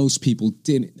 Most people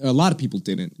didn't. A lot of people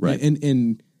didn't. Right.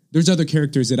 And there's other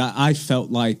characters that I felt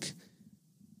like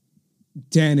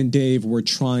Dan and Dave were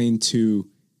trying to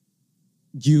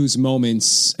use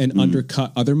moments and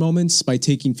undercut other moments by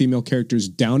taking female characters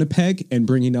down a peg and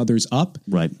bringing others up.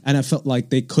 Right. And I felt like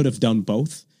they could have done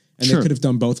both. And they could have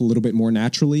done both a little bit more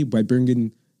naturally by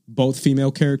bringing both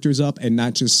female characters up and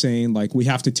not just saying we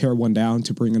have to tear one down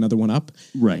to bring another one up.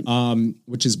 Right.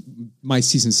 Which is my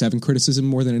season 7 criticism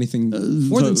more than anything,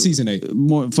 more than season 8.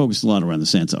 More focused a lot around the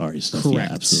Sansa Arya stuff. Correct.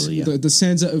 Yeah, absolutely. Yeah. The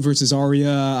Sansa versus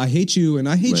Arya, I hate you and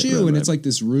I hate you. And it's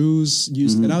this ruse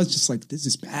used. And I was just this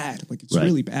is bad. It's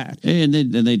really bad. And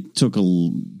they took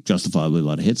justifiably a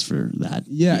lot of hits for that.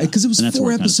 Yeah. Because it was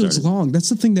 4 episodes long. That's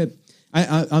the thing that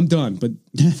I'm done. But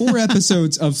 4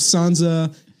 episodes of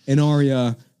Sansa and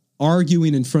Arya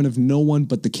arguing in front of no one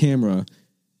but the camera.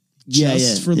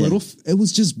 It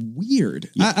was just weird.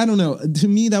 I don't know. To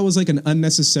me, that was an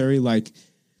unnecessary,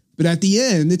 But at the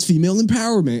end, it's female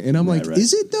empowerment. And I'm right.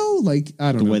 Is it though? Like,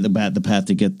 I don't know. The path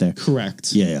to get there.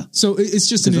 Correct. Yeah. So it's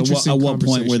just an interesting At what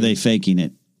point were they faking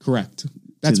it? Correct.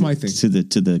 That's my thing.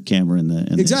 To the camera in the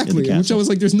exactly. The which I was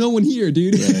like, there's no one here,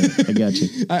 dude. Yeah, I got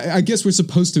you. I guess we're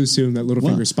supposed to assume that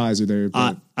Littlefinger spies are there.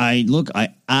 But.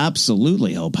 I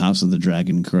absolutely hope House of the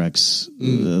Dragon corrects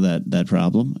that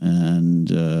problem.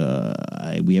 And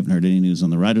we haven't heard any news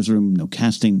on the writers' room, no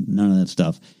casting, none of that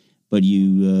stuff. But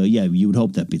you would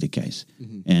hope that be the case.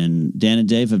 Mm-hmm. And Dan and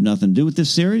Dave have nothing to do with this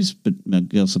series, but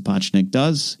Miguel Sapochnik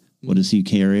does. What does he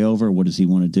carry over? What does he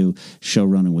want to do? Show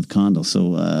running with Condal.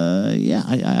 So,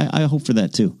 I hope for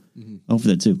that too. Mm-hmm. I hope for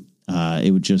that too.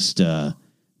 It would just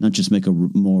not just make a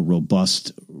more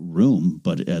robust room,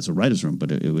 but as a writer's room,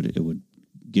 but it would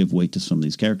give weight to some of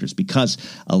these characters, because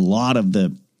a lot of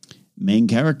the main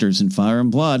characters in Fire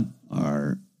and Blood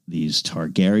are these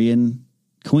Targaryen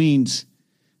queens,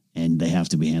 and they have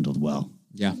to be handled well.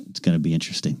 Yeah. It's going to be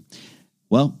interesting.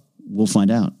 Well, we'll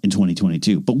find out in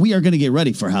 2022. But we are going to get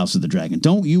ready for House of the Dragon.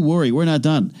 Don't you worry. We're not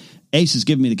done. Ace has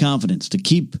given me the confidence to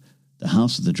keep the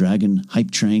House of the Dragon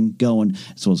hype train going,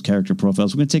 as well as character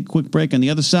profiles. We're going to take a quick break. On the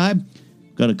other side,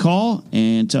 got a call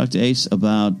and talk to Ace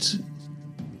about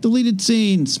deleted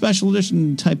scenes, special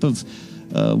edition type of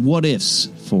what ifs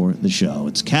for the show.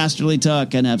 It's Casterly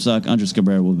Talk and Napzok. Andres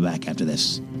Cabrera will be back after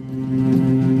this.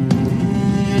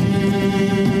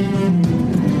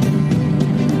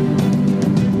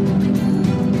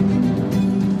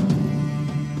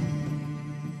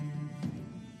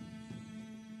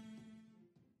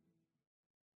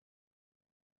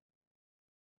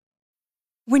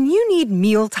 When you need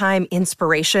mealtime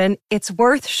inspiration, it's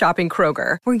worth shopping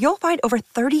Kroger, where you'll find over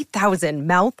 30,000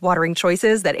 mouth-watering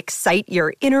choices that excite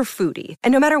your inner foodie.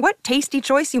 And no matter what tasty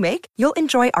choice you make, you'll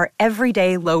enjoy our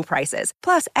everyday low prices,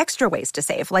 plus extra ways to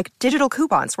save, like digital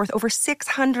coupons worth over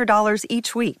 $600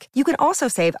 each week. You can also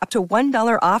save up to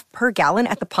 $1 off per gallon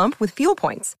at the pump with fuel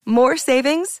points. More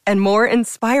savings and more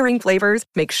inspiring flavors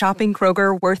make shopping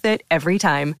Kroger worth it every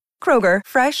time. Kroger,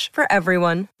 fresh for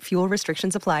everyone. Fuel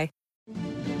restrictions apply.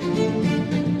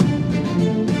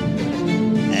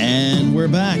 And we're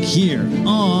back here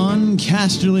on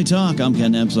Casterly Talk. I'm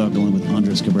Ken Napzok, along with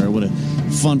Andres Cabrera. What a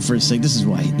fun first thing. This is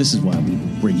why we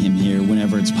bring him here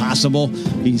whenever it's possible.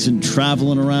 He's been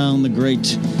traveling around the great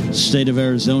state of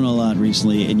Arizona a lot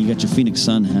recently, and you got your Phoenix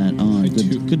Sun hat on.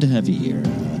 Good to have you here.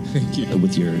 Thank you.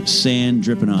 With your sand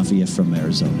dripping off of you from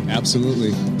Arizona.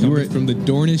 Absolutely. You were from the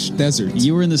Dornish Desert.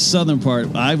 You were in the southern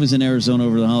part. I was in Arizona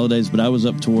over the holidays, but I was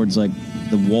up towards like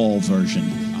the wall version,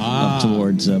 up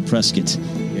towards Prescott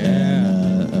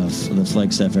and the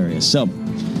Flagstaff area. So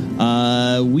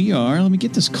we are. Let me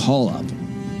get this call up.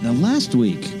 Now, last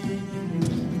week,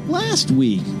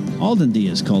 Alden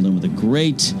Diaz called in with a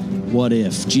great What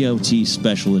If GOT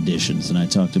special editions, and I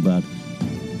talked about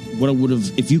what it would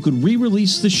have if you could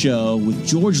re-release the show with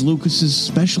George Lucas's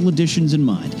special editions in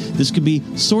mind. This could be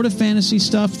sort of fantasy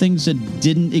stuff, things that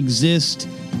didn't exist,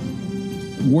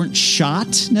 weren't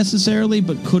shot necessarily,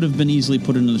 but could have been easily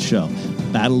put into the show.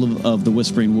 Battle of the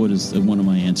Whispering Wood is one of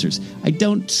my answers. I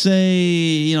don't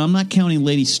say, I'm not counting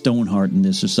Lady Stoneheart in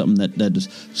this or something that is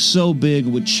so big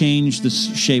would change the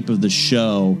shape of the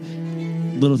show.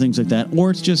 Little things like that.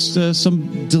 Or it's just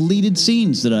some deleted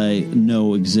scenes that I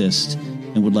know exist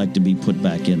and would like to be put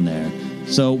back in there.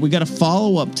 So we got a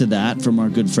follow-up to that from our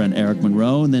good friend Eric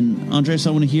Monroe. And then, Andres,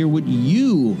 I want to hear what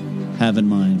you have in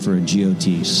mind for a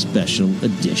GOT special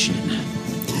edition.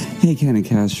 Hey, Ken and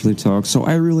Casterly Talk. So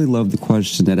I really love the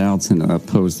question that Alton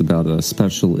posed about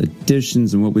special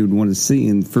editions and what we would want to see.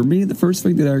 And for me, the first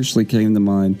thing that actually came to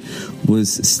mind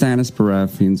was Stannis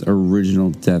Baratheon's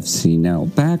original death scene. Now,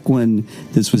 back when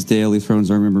this was Daily Thrones,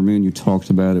 I remember me and you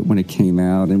talked about it when it came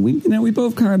out, and we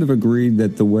both kind of agreed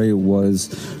that the way it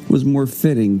was more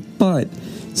fitting. But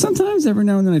sometimes, every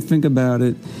now and then, I think about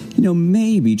it,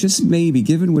 maybe, just maybe,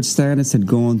 given what Stannis had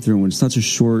gone through in such a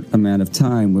short amount of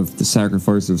time with the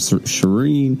sacrifice of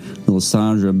Shireen,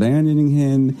 Melisandre abandoning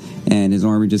him, and his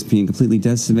army just being completely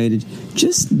decimated,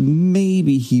 just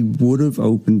maybe he would have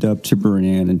opened up to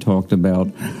Brienne and talked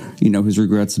about, his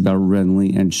regrets about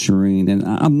Renly and Shireen. And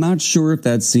I'm not sure if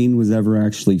that scene was ever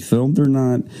actually filmed or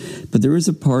not, but there is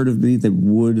a part of me that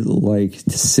would like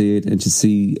to see it and to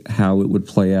see how it would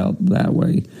play out that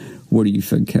way. What do you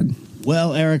think, Ken?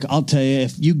 Well, Eric, I'll tell you,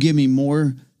 if you give me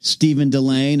more Stephen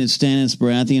Delane and Stannis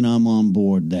Baratheon, I'm on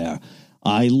board there.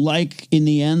 I like, in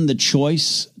the end, the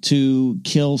choice to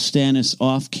kill Stannis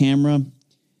off camera.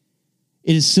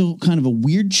 It is still kind of a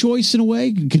weird choice in a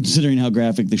way, considering how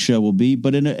graphic the show will be.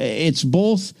 But it's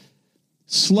both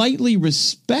slightly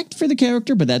respect for the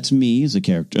character, but that's me as a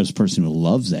person who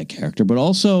loves that character, but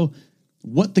also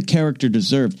what the character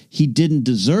deserved. He didn't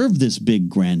deserve this big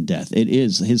grand death. It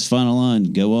is his final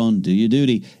line, go on, do your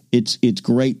duty. It's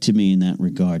great to me in that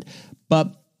regard.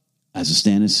 But as a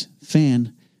Stannis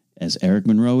fan, as Eric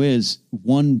Monroe is,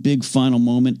 one big final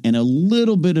moment and a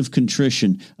little bit of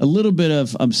contrition, a little bit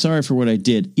of, I'm sorry for what I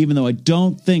did, even though I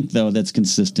don't think, though, that's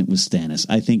consistent with Stannis.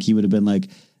 I think he would have been like,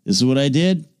 this is what I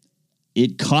did.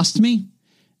 It cost me.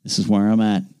 This is where I'm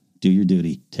at. Do your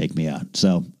duty. Take me out.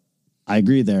 So I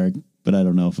agree with Eric, but I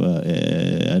don't know if,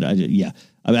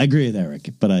 I agree with Eric,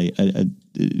 but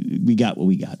we got what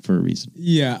we got for a reason.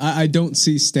 Yeah, I don't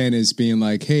see Stannis being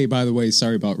like, hey, by the way,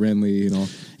 sorry about Renly,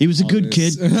 He was a good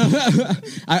kid.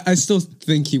 I still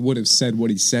think he would have said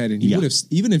what he said, and he would have,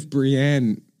 even if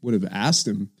Brienne would have asked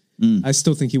him, I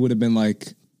still think he would have been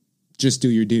like, just do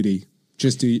your duty.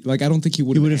 Just do, like, I don't think he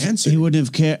would have answered. He wouldn't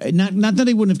have cared. Not that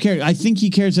he wouldn't have cared. I think he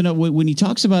cares enough. When he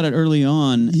talks about it early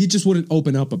on, he just wouldn't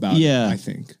open up about it, I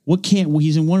think.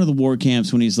 He's in one of the war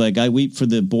camps when he's like, I weep for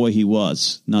the boy he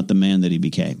was, not the man that he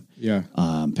became. Yeah.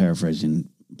 Paraphrasing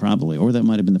probably, or that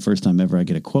might have been the first time ever I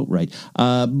get a quote right.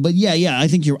 But yeah, I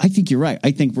think you're right.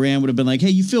 I think Brienne would have been like,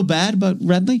 hey, you feel bad about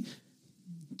Renly?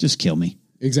 Just kill me.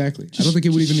 Exactly. I don't think it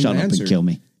would even shut up answer. And kill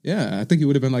me. Yeah, I think it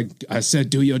would have been like, I said,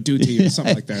 do your duty or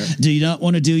something like that. Do you not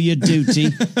want to do your duty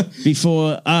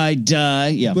before I die?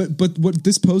 Yeah. But what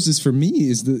this poses for me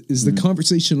is the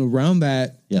conversation around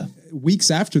that weeks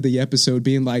after the episode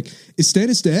being like, is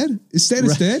Stannis dead? Is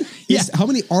Stannis dead? How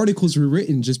many articles were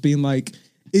written just being like,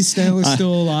 is Stannis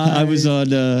still alive? I was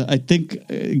on, I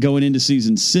think going into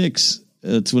season 6,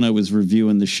 that's when I was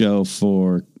reviewing the show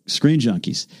for Screen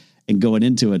Junkies. And going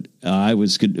into it, I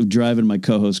was driving my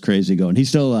co-host crazy going, he's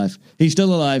still alive. He's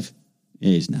still alive.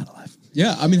 Yeah, he's not alive.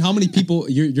 Yeah. I mean, how many people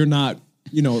you're not,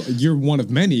 you're one of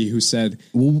many who said,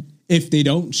 if they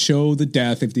don't show the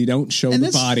death, if they don't show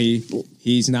the body,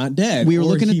 he's not dead. We were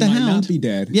looking at the Hound. Not be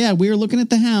dead. Yeah. We were looking at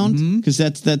the Hound because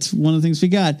that's one of the things we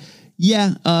got.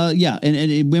 Yeah. And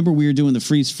remember we were doing the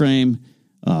freeze frame.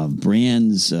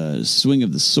 Brienne's swing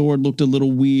of the sword looked a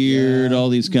little weird, all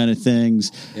these kind of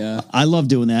things. Yeah. I love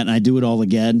doing that, and I do it all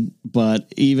again.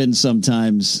 But even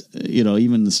sometimes,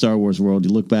 even in the Star Wars world,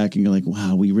 you look back and you're like,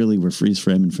 wow, we really were freeze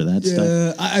framing for that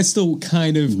stuff. I still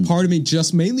kind of, part of me,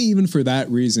 just mainly even for that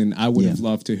reason, I would have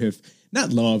loved to have, not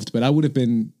loved, but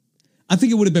I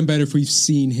think it would have been better if we've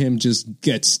seen him just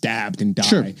get stabbed and die.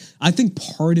 Sure. I think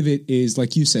part of it is,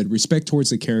 like you said, respect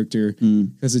towards the character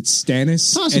because it's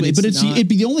Stannis. Possibly, but it'd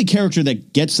be the only character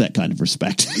that gets that kind of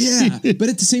respect. Yeah, but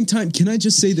at the same time, can I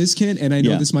just say this, Ken? And I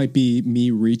know this might be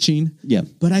me reaching. Yeah.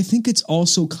 But I think it's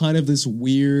also kind of this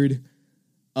weird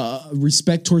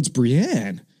respect towards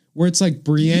Brienne. Where it's like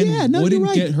Brienne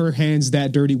wouldn't get her hands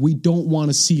that dirty. We don't want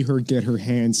to see her get her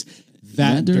hands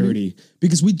that dirty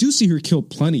because we do see her kill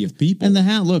plenty of people. And the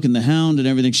Hound and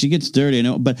everything, she gets dirty. I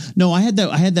know, but no, I had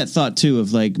that thought too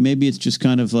of like, maybe it's just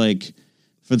kind of like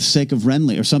for the sake of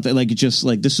Renly or something. Like, it's just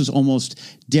like, this is almost,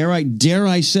 dare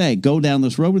I say, go down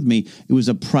this road with me. It was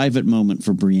a private moment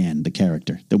for Brienne, the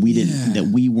character that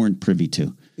we weren't privy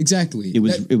to. Exactly.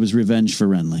 It was revenge for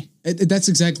Renly. That's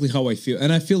exactly how I feel.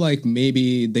 And I feel like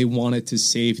maybe they wanted to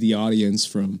save the audience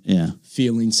from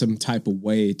feeling some type of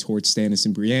way towards Stannis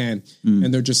and Brienne.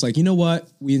 And they're just like, you know what?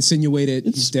 We insinuated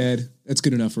he's dead. That's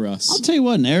good enough for us. I'll tell you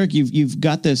what, and Eric, you've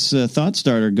got this thought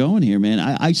starter going here, man.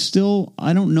 I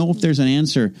don't know if there's an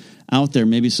answer out there.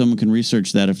 Maybe someone can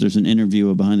research that. If there's an interview,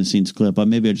 a behind the scenes clip,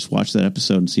 maybe I just watch that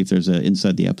episode and see if there's an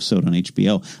inside the episode on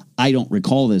HBO. I don't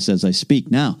recall this as I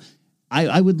speak now.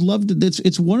 I would love to.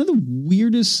 It's one of the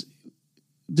weirdest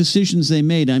decisions they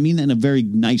made. I mean that in a very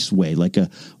nice way. Like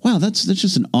wow, that's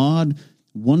just an odd,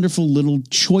 wonderful little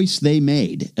choice they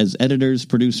made as editors,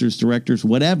 producers, directors,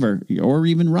 whatever, or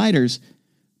even writers,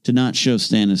 to not show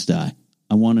Stannis die.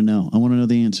 I want to know. I want to know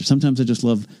the answer. Sometimes I just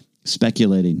love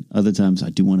speculating. Other times I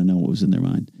do want to know what was in their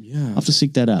mind. Yeah, I'll have to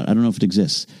seek that out. I don't know if it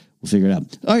exists. We'll figure it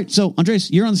out. All right, so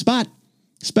Andres, you're on the spot.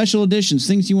 Special editions,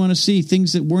 things you want to see,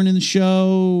 things that weren't in the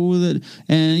show,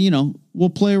 and we'll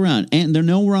play around. And there are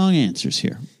no wrong answers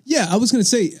here. Yeah, I was going to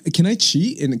say, can I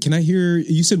cheat? And can I hear,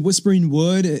 you said Whispering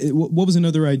Wood. What was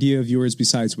another idea of yours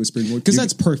besides Whispering Wood? Because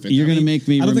that's perfect. You're going to make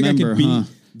me remember, I don't think I can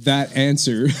beat that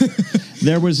answer.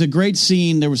 There was a great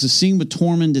scene. There was a scene with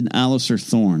Tormund and Alistair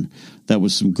Thorne. That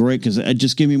was some great, because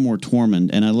just give me more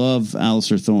Tormund. And I love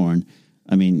Alistair Thorne.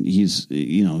 I mean, he's,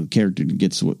 a character that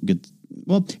gets.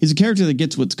 Well, he's a character that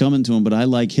gets what's coming to him, but I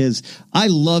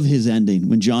love his ending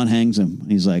when Jon hangs him.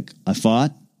 He's like, I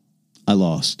fought, I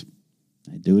lost.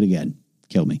 I do it again.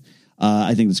 Kill me.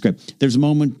 I think that's great. There's a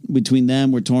moment between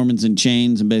them where Tormund's in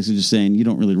chains and basically just saying, you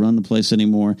don't really run the place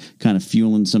anymore, kind of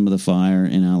fueling some of the fire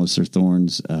in Alistair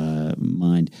Thorne's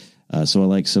mind. So I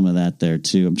like some of that there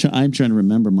too. I'm trying to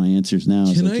remember my answers now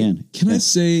as I can. Can I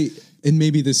say, and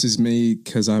maybe this is me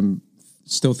because I'm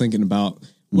still thinking about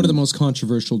one of the most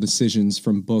controversial decisions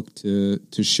from book to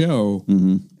show.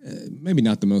 Maybe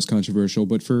not the most controversial,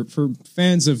 but for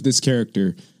fans of this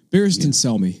character, Barristan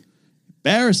Selmy.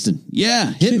 Barristan,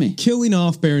 hit me. Killing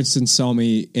off Barristan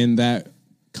Selmy in that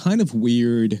kind of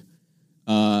weird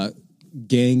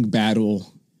gang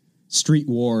battle, street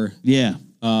war.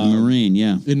 Marine,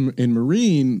 In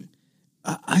Marine,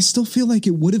 I still feel like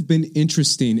it would have been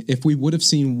interesting if we would have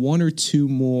seen one or two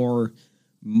more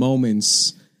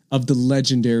moments of the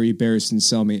legendary Barristan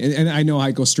Selmy. And I know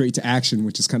I go straight to action,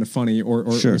 which is kind of funny,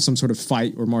 or some sort of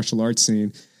fight or martial arts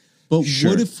scene. But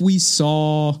what if we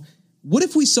saw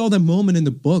that moment in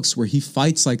the books where he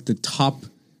fights like the top,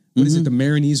 what is it, the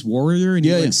Marinese warrior, and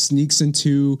he sneaks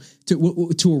into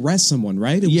to arrest someone,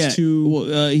 right?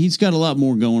 He's got a lot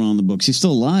more going on in the books. He's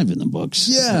still alive in the books.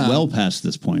 Well past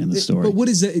this point in the story. But what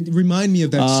is that? Remind me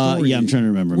of that story. I'm trying to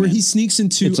remember. Where he sneaks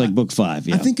into. It's like book 5.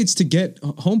 Yeah, I think it's to get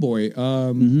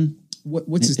homeboy.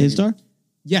 What's his name? Isdar?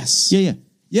 Yes.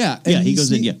 Yeah. And he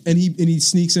goes in. Yeah, and he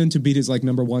sneaks in to beat his like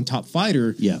number 1 top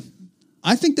fighter. Yeah.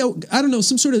 I think that, I don't know,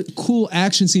 some sort of cool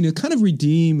action scene to kind of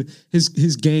redeem his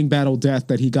gang battle death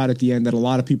that he got at the end that a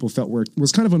lot of people felt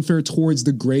was kind of unfair towards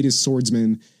the greatest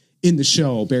swordsman in the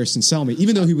show, Barristan Selmy,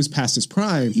 even though he was past his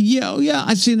prime. Yeah,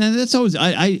 I've seen that. That's always,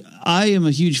 I am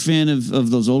a huge fan of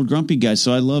those old grumpy guys,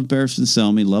 so I love Barristan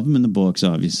Selmy, love him in the books,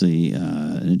 obviously.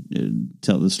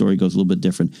 Tell the story goes a little bit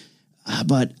different.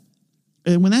 But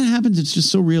when that happens, it's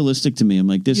just so realistic to me. I'm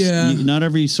like, not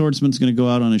every swordsman's going to go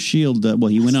out on a shield.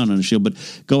 He went out on a shield, but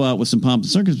go out with some pomp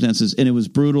and circumstances. And it was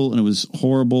brutal and it was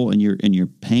horrible and you're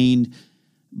pained.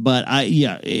 But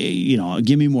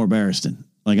give me more Barristan.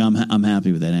 Like I'm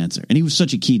happy with that answer. And he was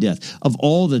such a key death. Of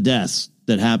all the deaths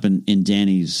that happened in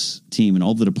Dany's team and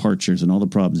all the departures and all the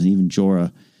problems, and even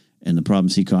Jorah and the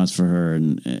problems he caused for her.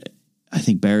 And I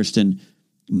think Barristan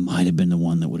might have been the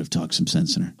one that would have talked some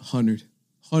sense in her. 100%.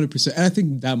 And I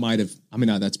think that might have. I mean,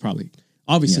 that's probably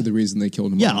obviously the reason they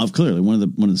killed him. Yeah, clearly one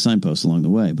of the signposts along the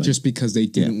way. But just because they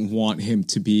didn't want him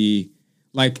to be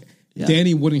like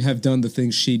Dany wouldn't have done the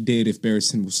things she did if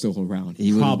Barristan was still around.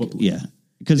 Probably,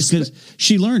 because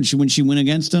she learned when she went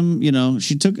against him.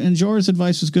 She took, and Jorah's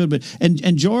advice was good, but and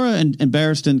Jorah and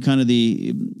Barristan kind of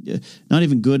the not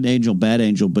even good angel, bad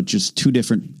angel, but just two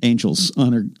different angels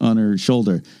on her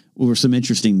shoulder. Were some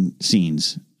interesting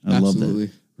scenes. I love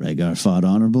that. Rhaegar fought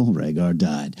honorable. Rhaegar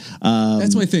died.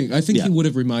 That's my thing. I think he would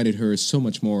have reminded her so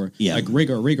much more. Yeah. Like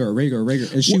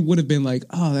Rhaegar. And she would have been like,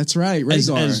 oh, that's right,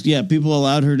 Rhaegar. People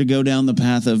allowed her to go down the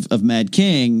path of Mad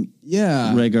King.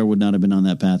 Yeah. Rhaegar would not have been on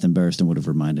that path, and Barristan would have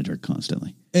reminded her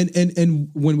constantly.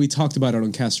 And when we talked about it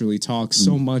on Casterly Talk,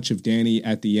 so much of Dany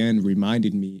at the end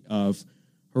reminded me of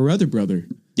her other brother,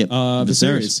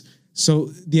 Viserys. So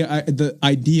the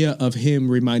idea of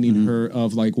him reminding her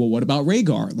of like, well, what about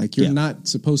Rhaegar? Like, you're not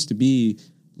supposed to be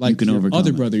like your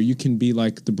other brother. You can be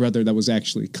like the brother that was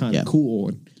actually kind of cool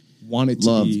and wanted to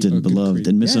loved be and beloved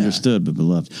and misunderstood, but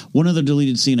beloved. One other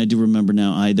deleted scene I do remember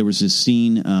now. There was this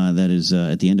scene that is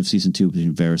at the end of season 2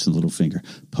 between Varys and Littlefinger,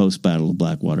 post Battle of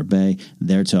Blackwater Bay.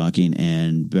 They're talking,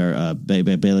 and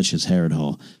Baelish is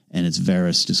Harrenhal, and it's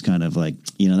Varys just kind of like,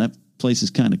 that place is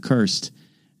kind of cursed.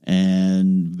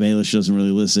 And Baelish doesn't really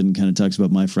listen, kind of talks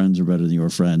about my friends are better than your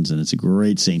friends. And it's a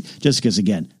great scene just because,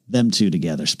 again, them two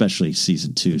together, especially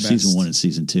season 2, season 1 and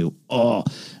season 2. Oh,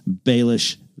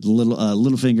 Baelish,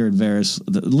 Littlefinger and Varys,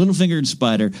 Littlefinger and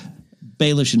Spider,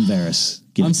 Baelish and Varys.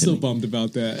 I'm still bummed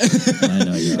about that. I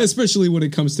know you are. Especially when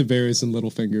it comes to Varys and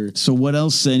Littlefinger. So what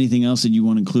else, anything else that you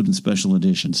want to include in special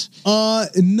editions?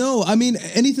 No, I mean,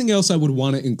 anything else I would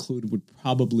want to include would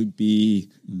probably be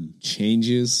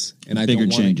changes. And I bigger don't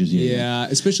want changes,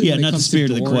 especially when it comes to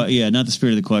Dorne. Not the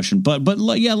spirit of the question, but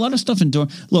a lot of stuff in Dorne.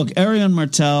 Look, Arianne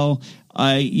Martell,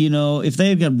 if they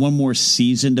had got one more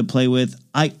season to play with,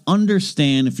 I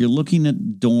understand if you're looking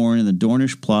at Dorne and the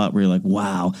Dornish plot where you're like,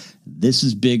 wow, this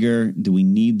is bigger. Do we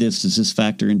need this? Does this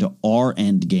factor into our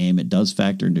end game? It does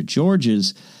factor into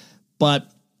George's, but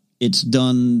it's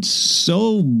done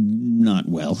so not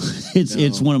well.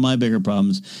 It's one of my bigger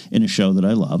problems in a show that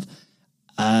I love.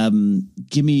 I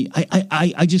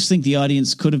just think the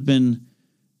audience could have been.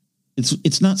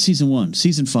 It's not season 1,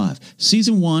 season 5.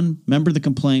 Season 1, remember the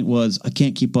complaint was, I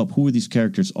can't keep up. Who are these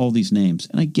characters? All these names.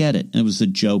 And I get it. And it was a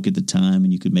joke at the time,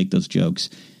 and you could make those jokes.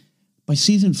 By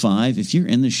season 5, if you're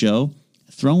in the show,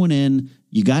 throwing in,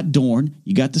 you got Dorne,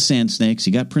 you got the Sand Snakes,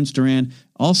 you got Prince Doran,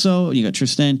 also you got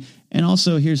Tristan, and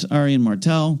also here's Arianne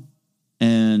Martell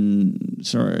and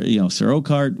Sir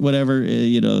Oakheart, whatever,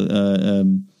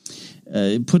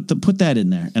 Put that in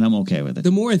there, and I'm okay with it.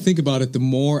 The more I think about it, the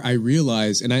more I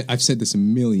realize, and I've said this a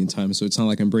million times, so it's not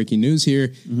like I'm breaking news here.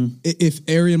 Mm-hmm. If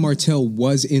Arian Martel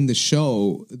was in the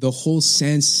show, the whole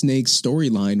Sand Snake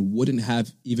storyline wouldn't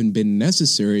have even been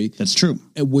necessary. That's true.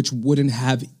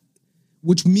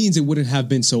 Which means it wouldn't have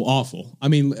been so awful. I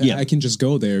mean, I can just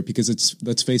go there because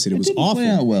let's face it, it was awful. Play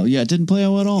out well. Yeah, it didn't play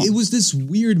out at all. It was this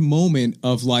weird moment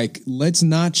of like, let's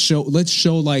show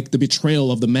like the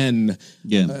betrayal of the men.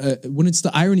 Yeah. When it's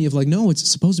the irony of like, no, it's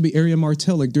supposed to be Arian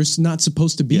Martel. Like, there's not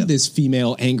supposed to be this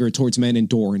female anger towards men in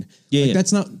Dorne. Yeah,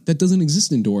 that doesn't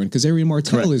exist in Dorne because Arian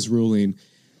Martel is ruling.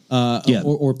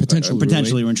 Or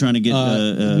potentially we're trying to get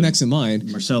next in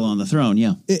line Marcella on the throne.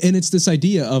 Yeah, and it's this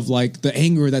idea of like the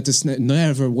anger that this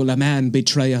never will a man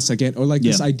betray us again, or like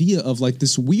this idea of like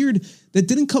this weird that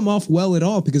didn't come off well at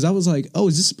all because I was like, oh,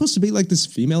 is this supposed to be like this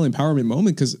female empowerment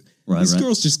moment? Because these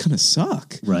girls just kind of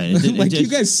suck, right? You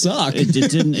guys suck. It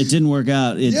didn't work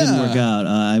out. It didn't work out.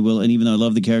 I will, and even though I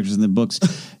love the characters in the books,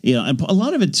 and a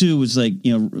lot of it too was like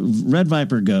Red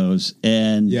Viper goes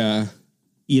and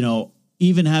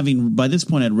even having, by this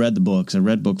point, I'd read the books. I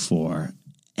read book 4,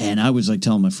 and I was like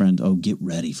telling my friend, oh, get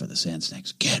ready for the Sand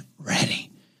Snakes. Get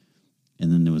ready.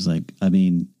 And then it was like, I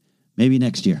mean, maybe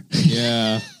next year.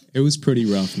 Yeah, it was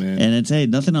pretty rough, man. And it's, hey,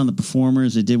 nothing on the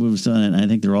performers. They did what was done, and I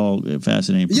think they're all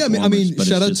fascinating performers. Yeah, I mean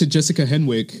shout out to Jessica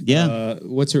Henwick. Yeah.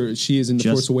 What's her? She is in The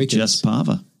Force Awakens. Jess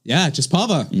Pava. Yeah, Jess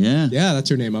Pava. Yeah. Yeah,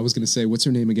 that's her name. I was going to say, what's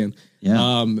her name again?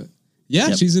 Yeah.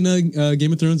 She's in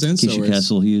Game of Thrones and Keisha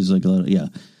Castle Hughes, like a lot of,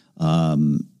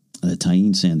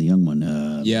 Tyene Sand, the young one.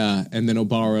 And then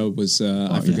Obara was,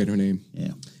 I forget her name.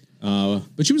 Yeah.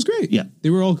 But she was great. Yeah.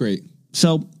 They were all great.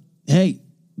 So, hey,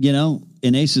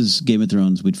 in Ace's Game of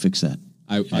Thrones, we'd fix that.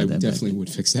 I definitely would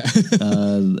fix that.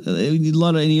 A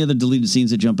lot of any other deleted scenes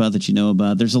that jump out that you know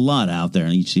about. There's a lot out there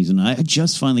in each season. I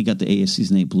just finally got the AS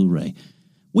Season 8 Blu-ray.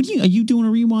 Are you doing a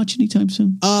rewatch anytime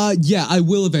soon? Yeah, I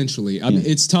will eventually. I mean,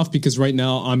 it's tough because right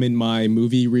now I'm in my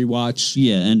movie rewatch.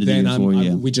 Yeah, end of the year for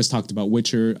you. We just talked about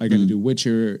Witcher. I got to do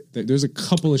Witcher. There's a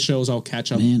couple of shows I'll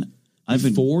catch up. Man, I've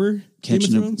been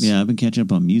catching up. Yeah, I've been catching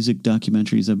up on music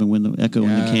documentaries. I've been with the Echo in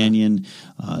the Canyon,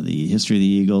 the History of the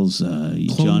Eagles, Clone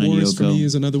John and Wars Yoko. For me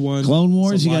is another one. Clone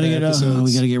Wars, you got to get.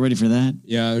 We got to get ready for that.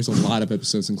 Yeah, there's a lot of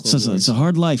episodes in Clone Wars. It's a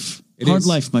hard life. Hard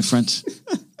life, my friends.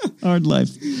 Hard life.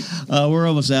 We're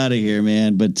almost out of here,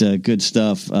 man, but good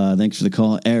stuff. Thanks for the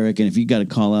call, Eric. And if you got a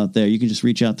call out there, you can just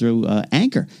reach out through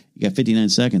Anchor. You got 59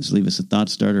 seconds. Leave us a thought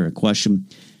starter, a question,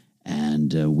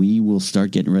 and we will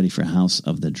start getting ready for House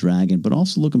of the Dragon. But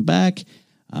also looking back,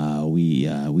 we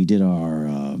did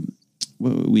our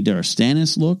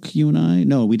Stannis look, you and I.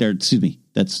 No,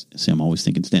 I'm always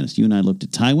thinking Stannis. You and I looked at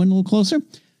Tywin a little closer.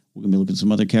 We're going to be looking at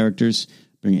some other characters.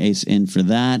 Bring Ace in for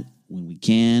that when we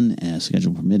can,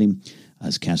 schedule permitting,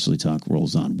 as Casterly Talk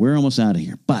rolls on. We're almost out of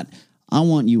here, but I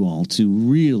want you all to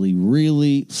really,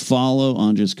 really follow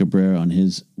Andres Cabrera on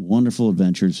his wonderful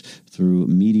adventures through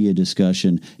media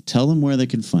discussion. Tell them where they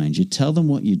can find you. Tell them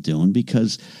what you're doing,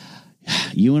 because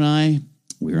you and I,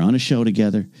 we were on a show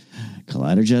together,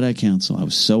 Collider Jedi Council. I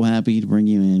was so happy to bring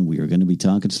you in. We were going to be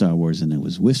talking Star Wars, and it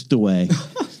was whisked away.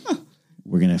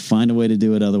 We're going to find a way to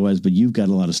do it otherwise, but you've got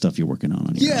a lot of stuff you're working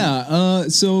on your own.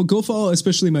 So go follow,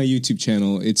 especially my YouTube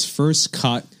channel. It's First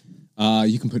Cut.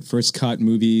 You can put First Cut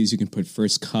movies. You can put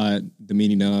First Cut, the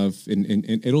meaning of, and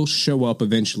it'll show up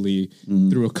eventually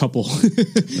through a couple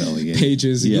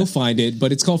pages. And you'll find it,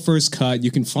 but it's called First Cut.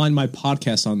 You can find my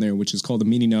podcast on there, which is called The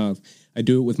Meaning Of. I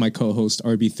do it with my co-host,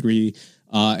 RB3.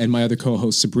 And my other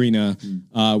co-host, Sabrina.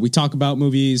 We talk about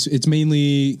movies. It's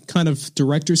mainly kind of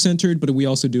director-centered, but we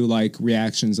also do like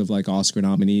reactions of like Oscar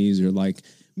nominees or like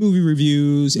movie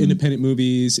reviews, independent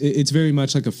movies. It's very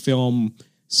much like a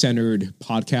film-centered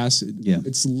podcast. Yeah.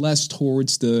 It's less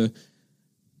towards the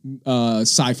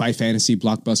sci-fi fantasy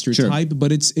blockbuster type,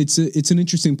 but it's an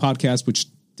interesting podcast, which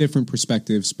different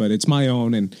perspectives, but it's my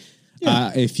own. And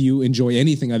if you enjoy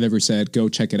anything I've ever said, go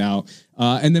check it out.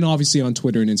 And then obviously on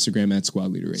Twitter and Instagram at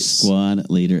Squad Leader Ace. Squad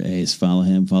Leader Ace. Follow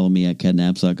him. Follow me at Ken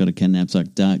Napzok. Go to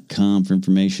kennapzok.com for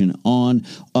information on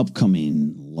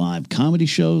upcoming live comedy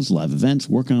shows, live events,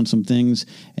 working on some things,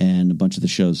 and a bunch of the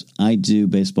shows I do.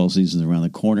 Baseball season's around the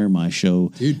corner. My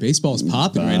show. Dude, baseball's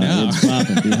popping right now. It's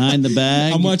popping. Behind the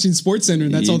Bag. I'm watching SportsCenter,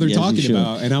 and that's all they're talking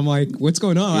about. And I'm like, what's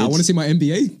going on? I want to see my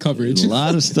NBA coverage. A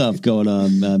lot of stuff going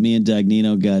on. Me and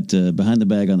Dagnino got Behind the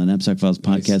Bag on the Knapsack Files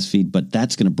podcast feed, but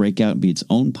that's going to break out and be its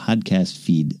own podcast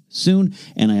feed soon.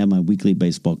 And I have my weekly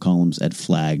baseball columns at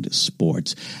Flagged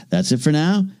Sports. That's it for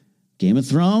now. Game of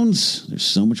Thrones. There's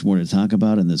so much more to talk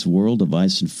about in this world of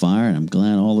ice and fire, and I'm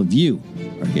glad all of you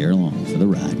are here along for the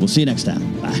ride. We'll see you next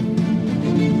time. Bye.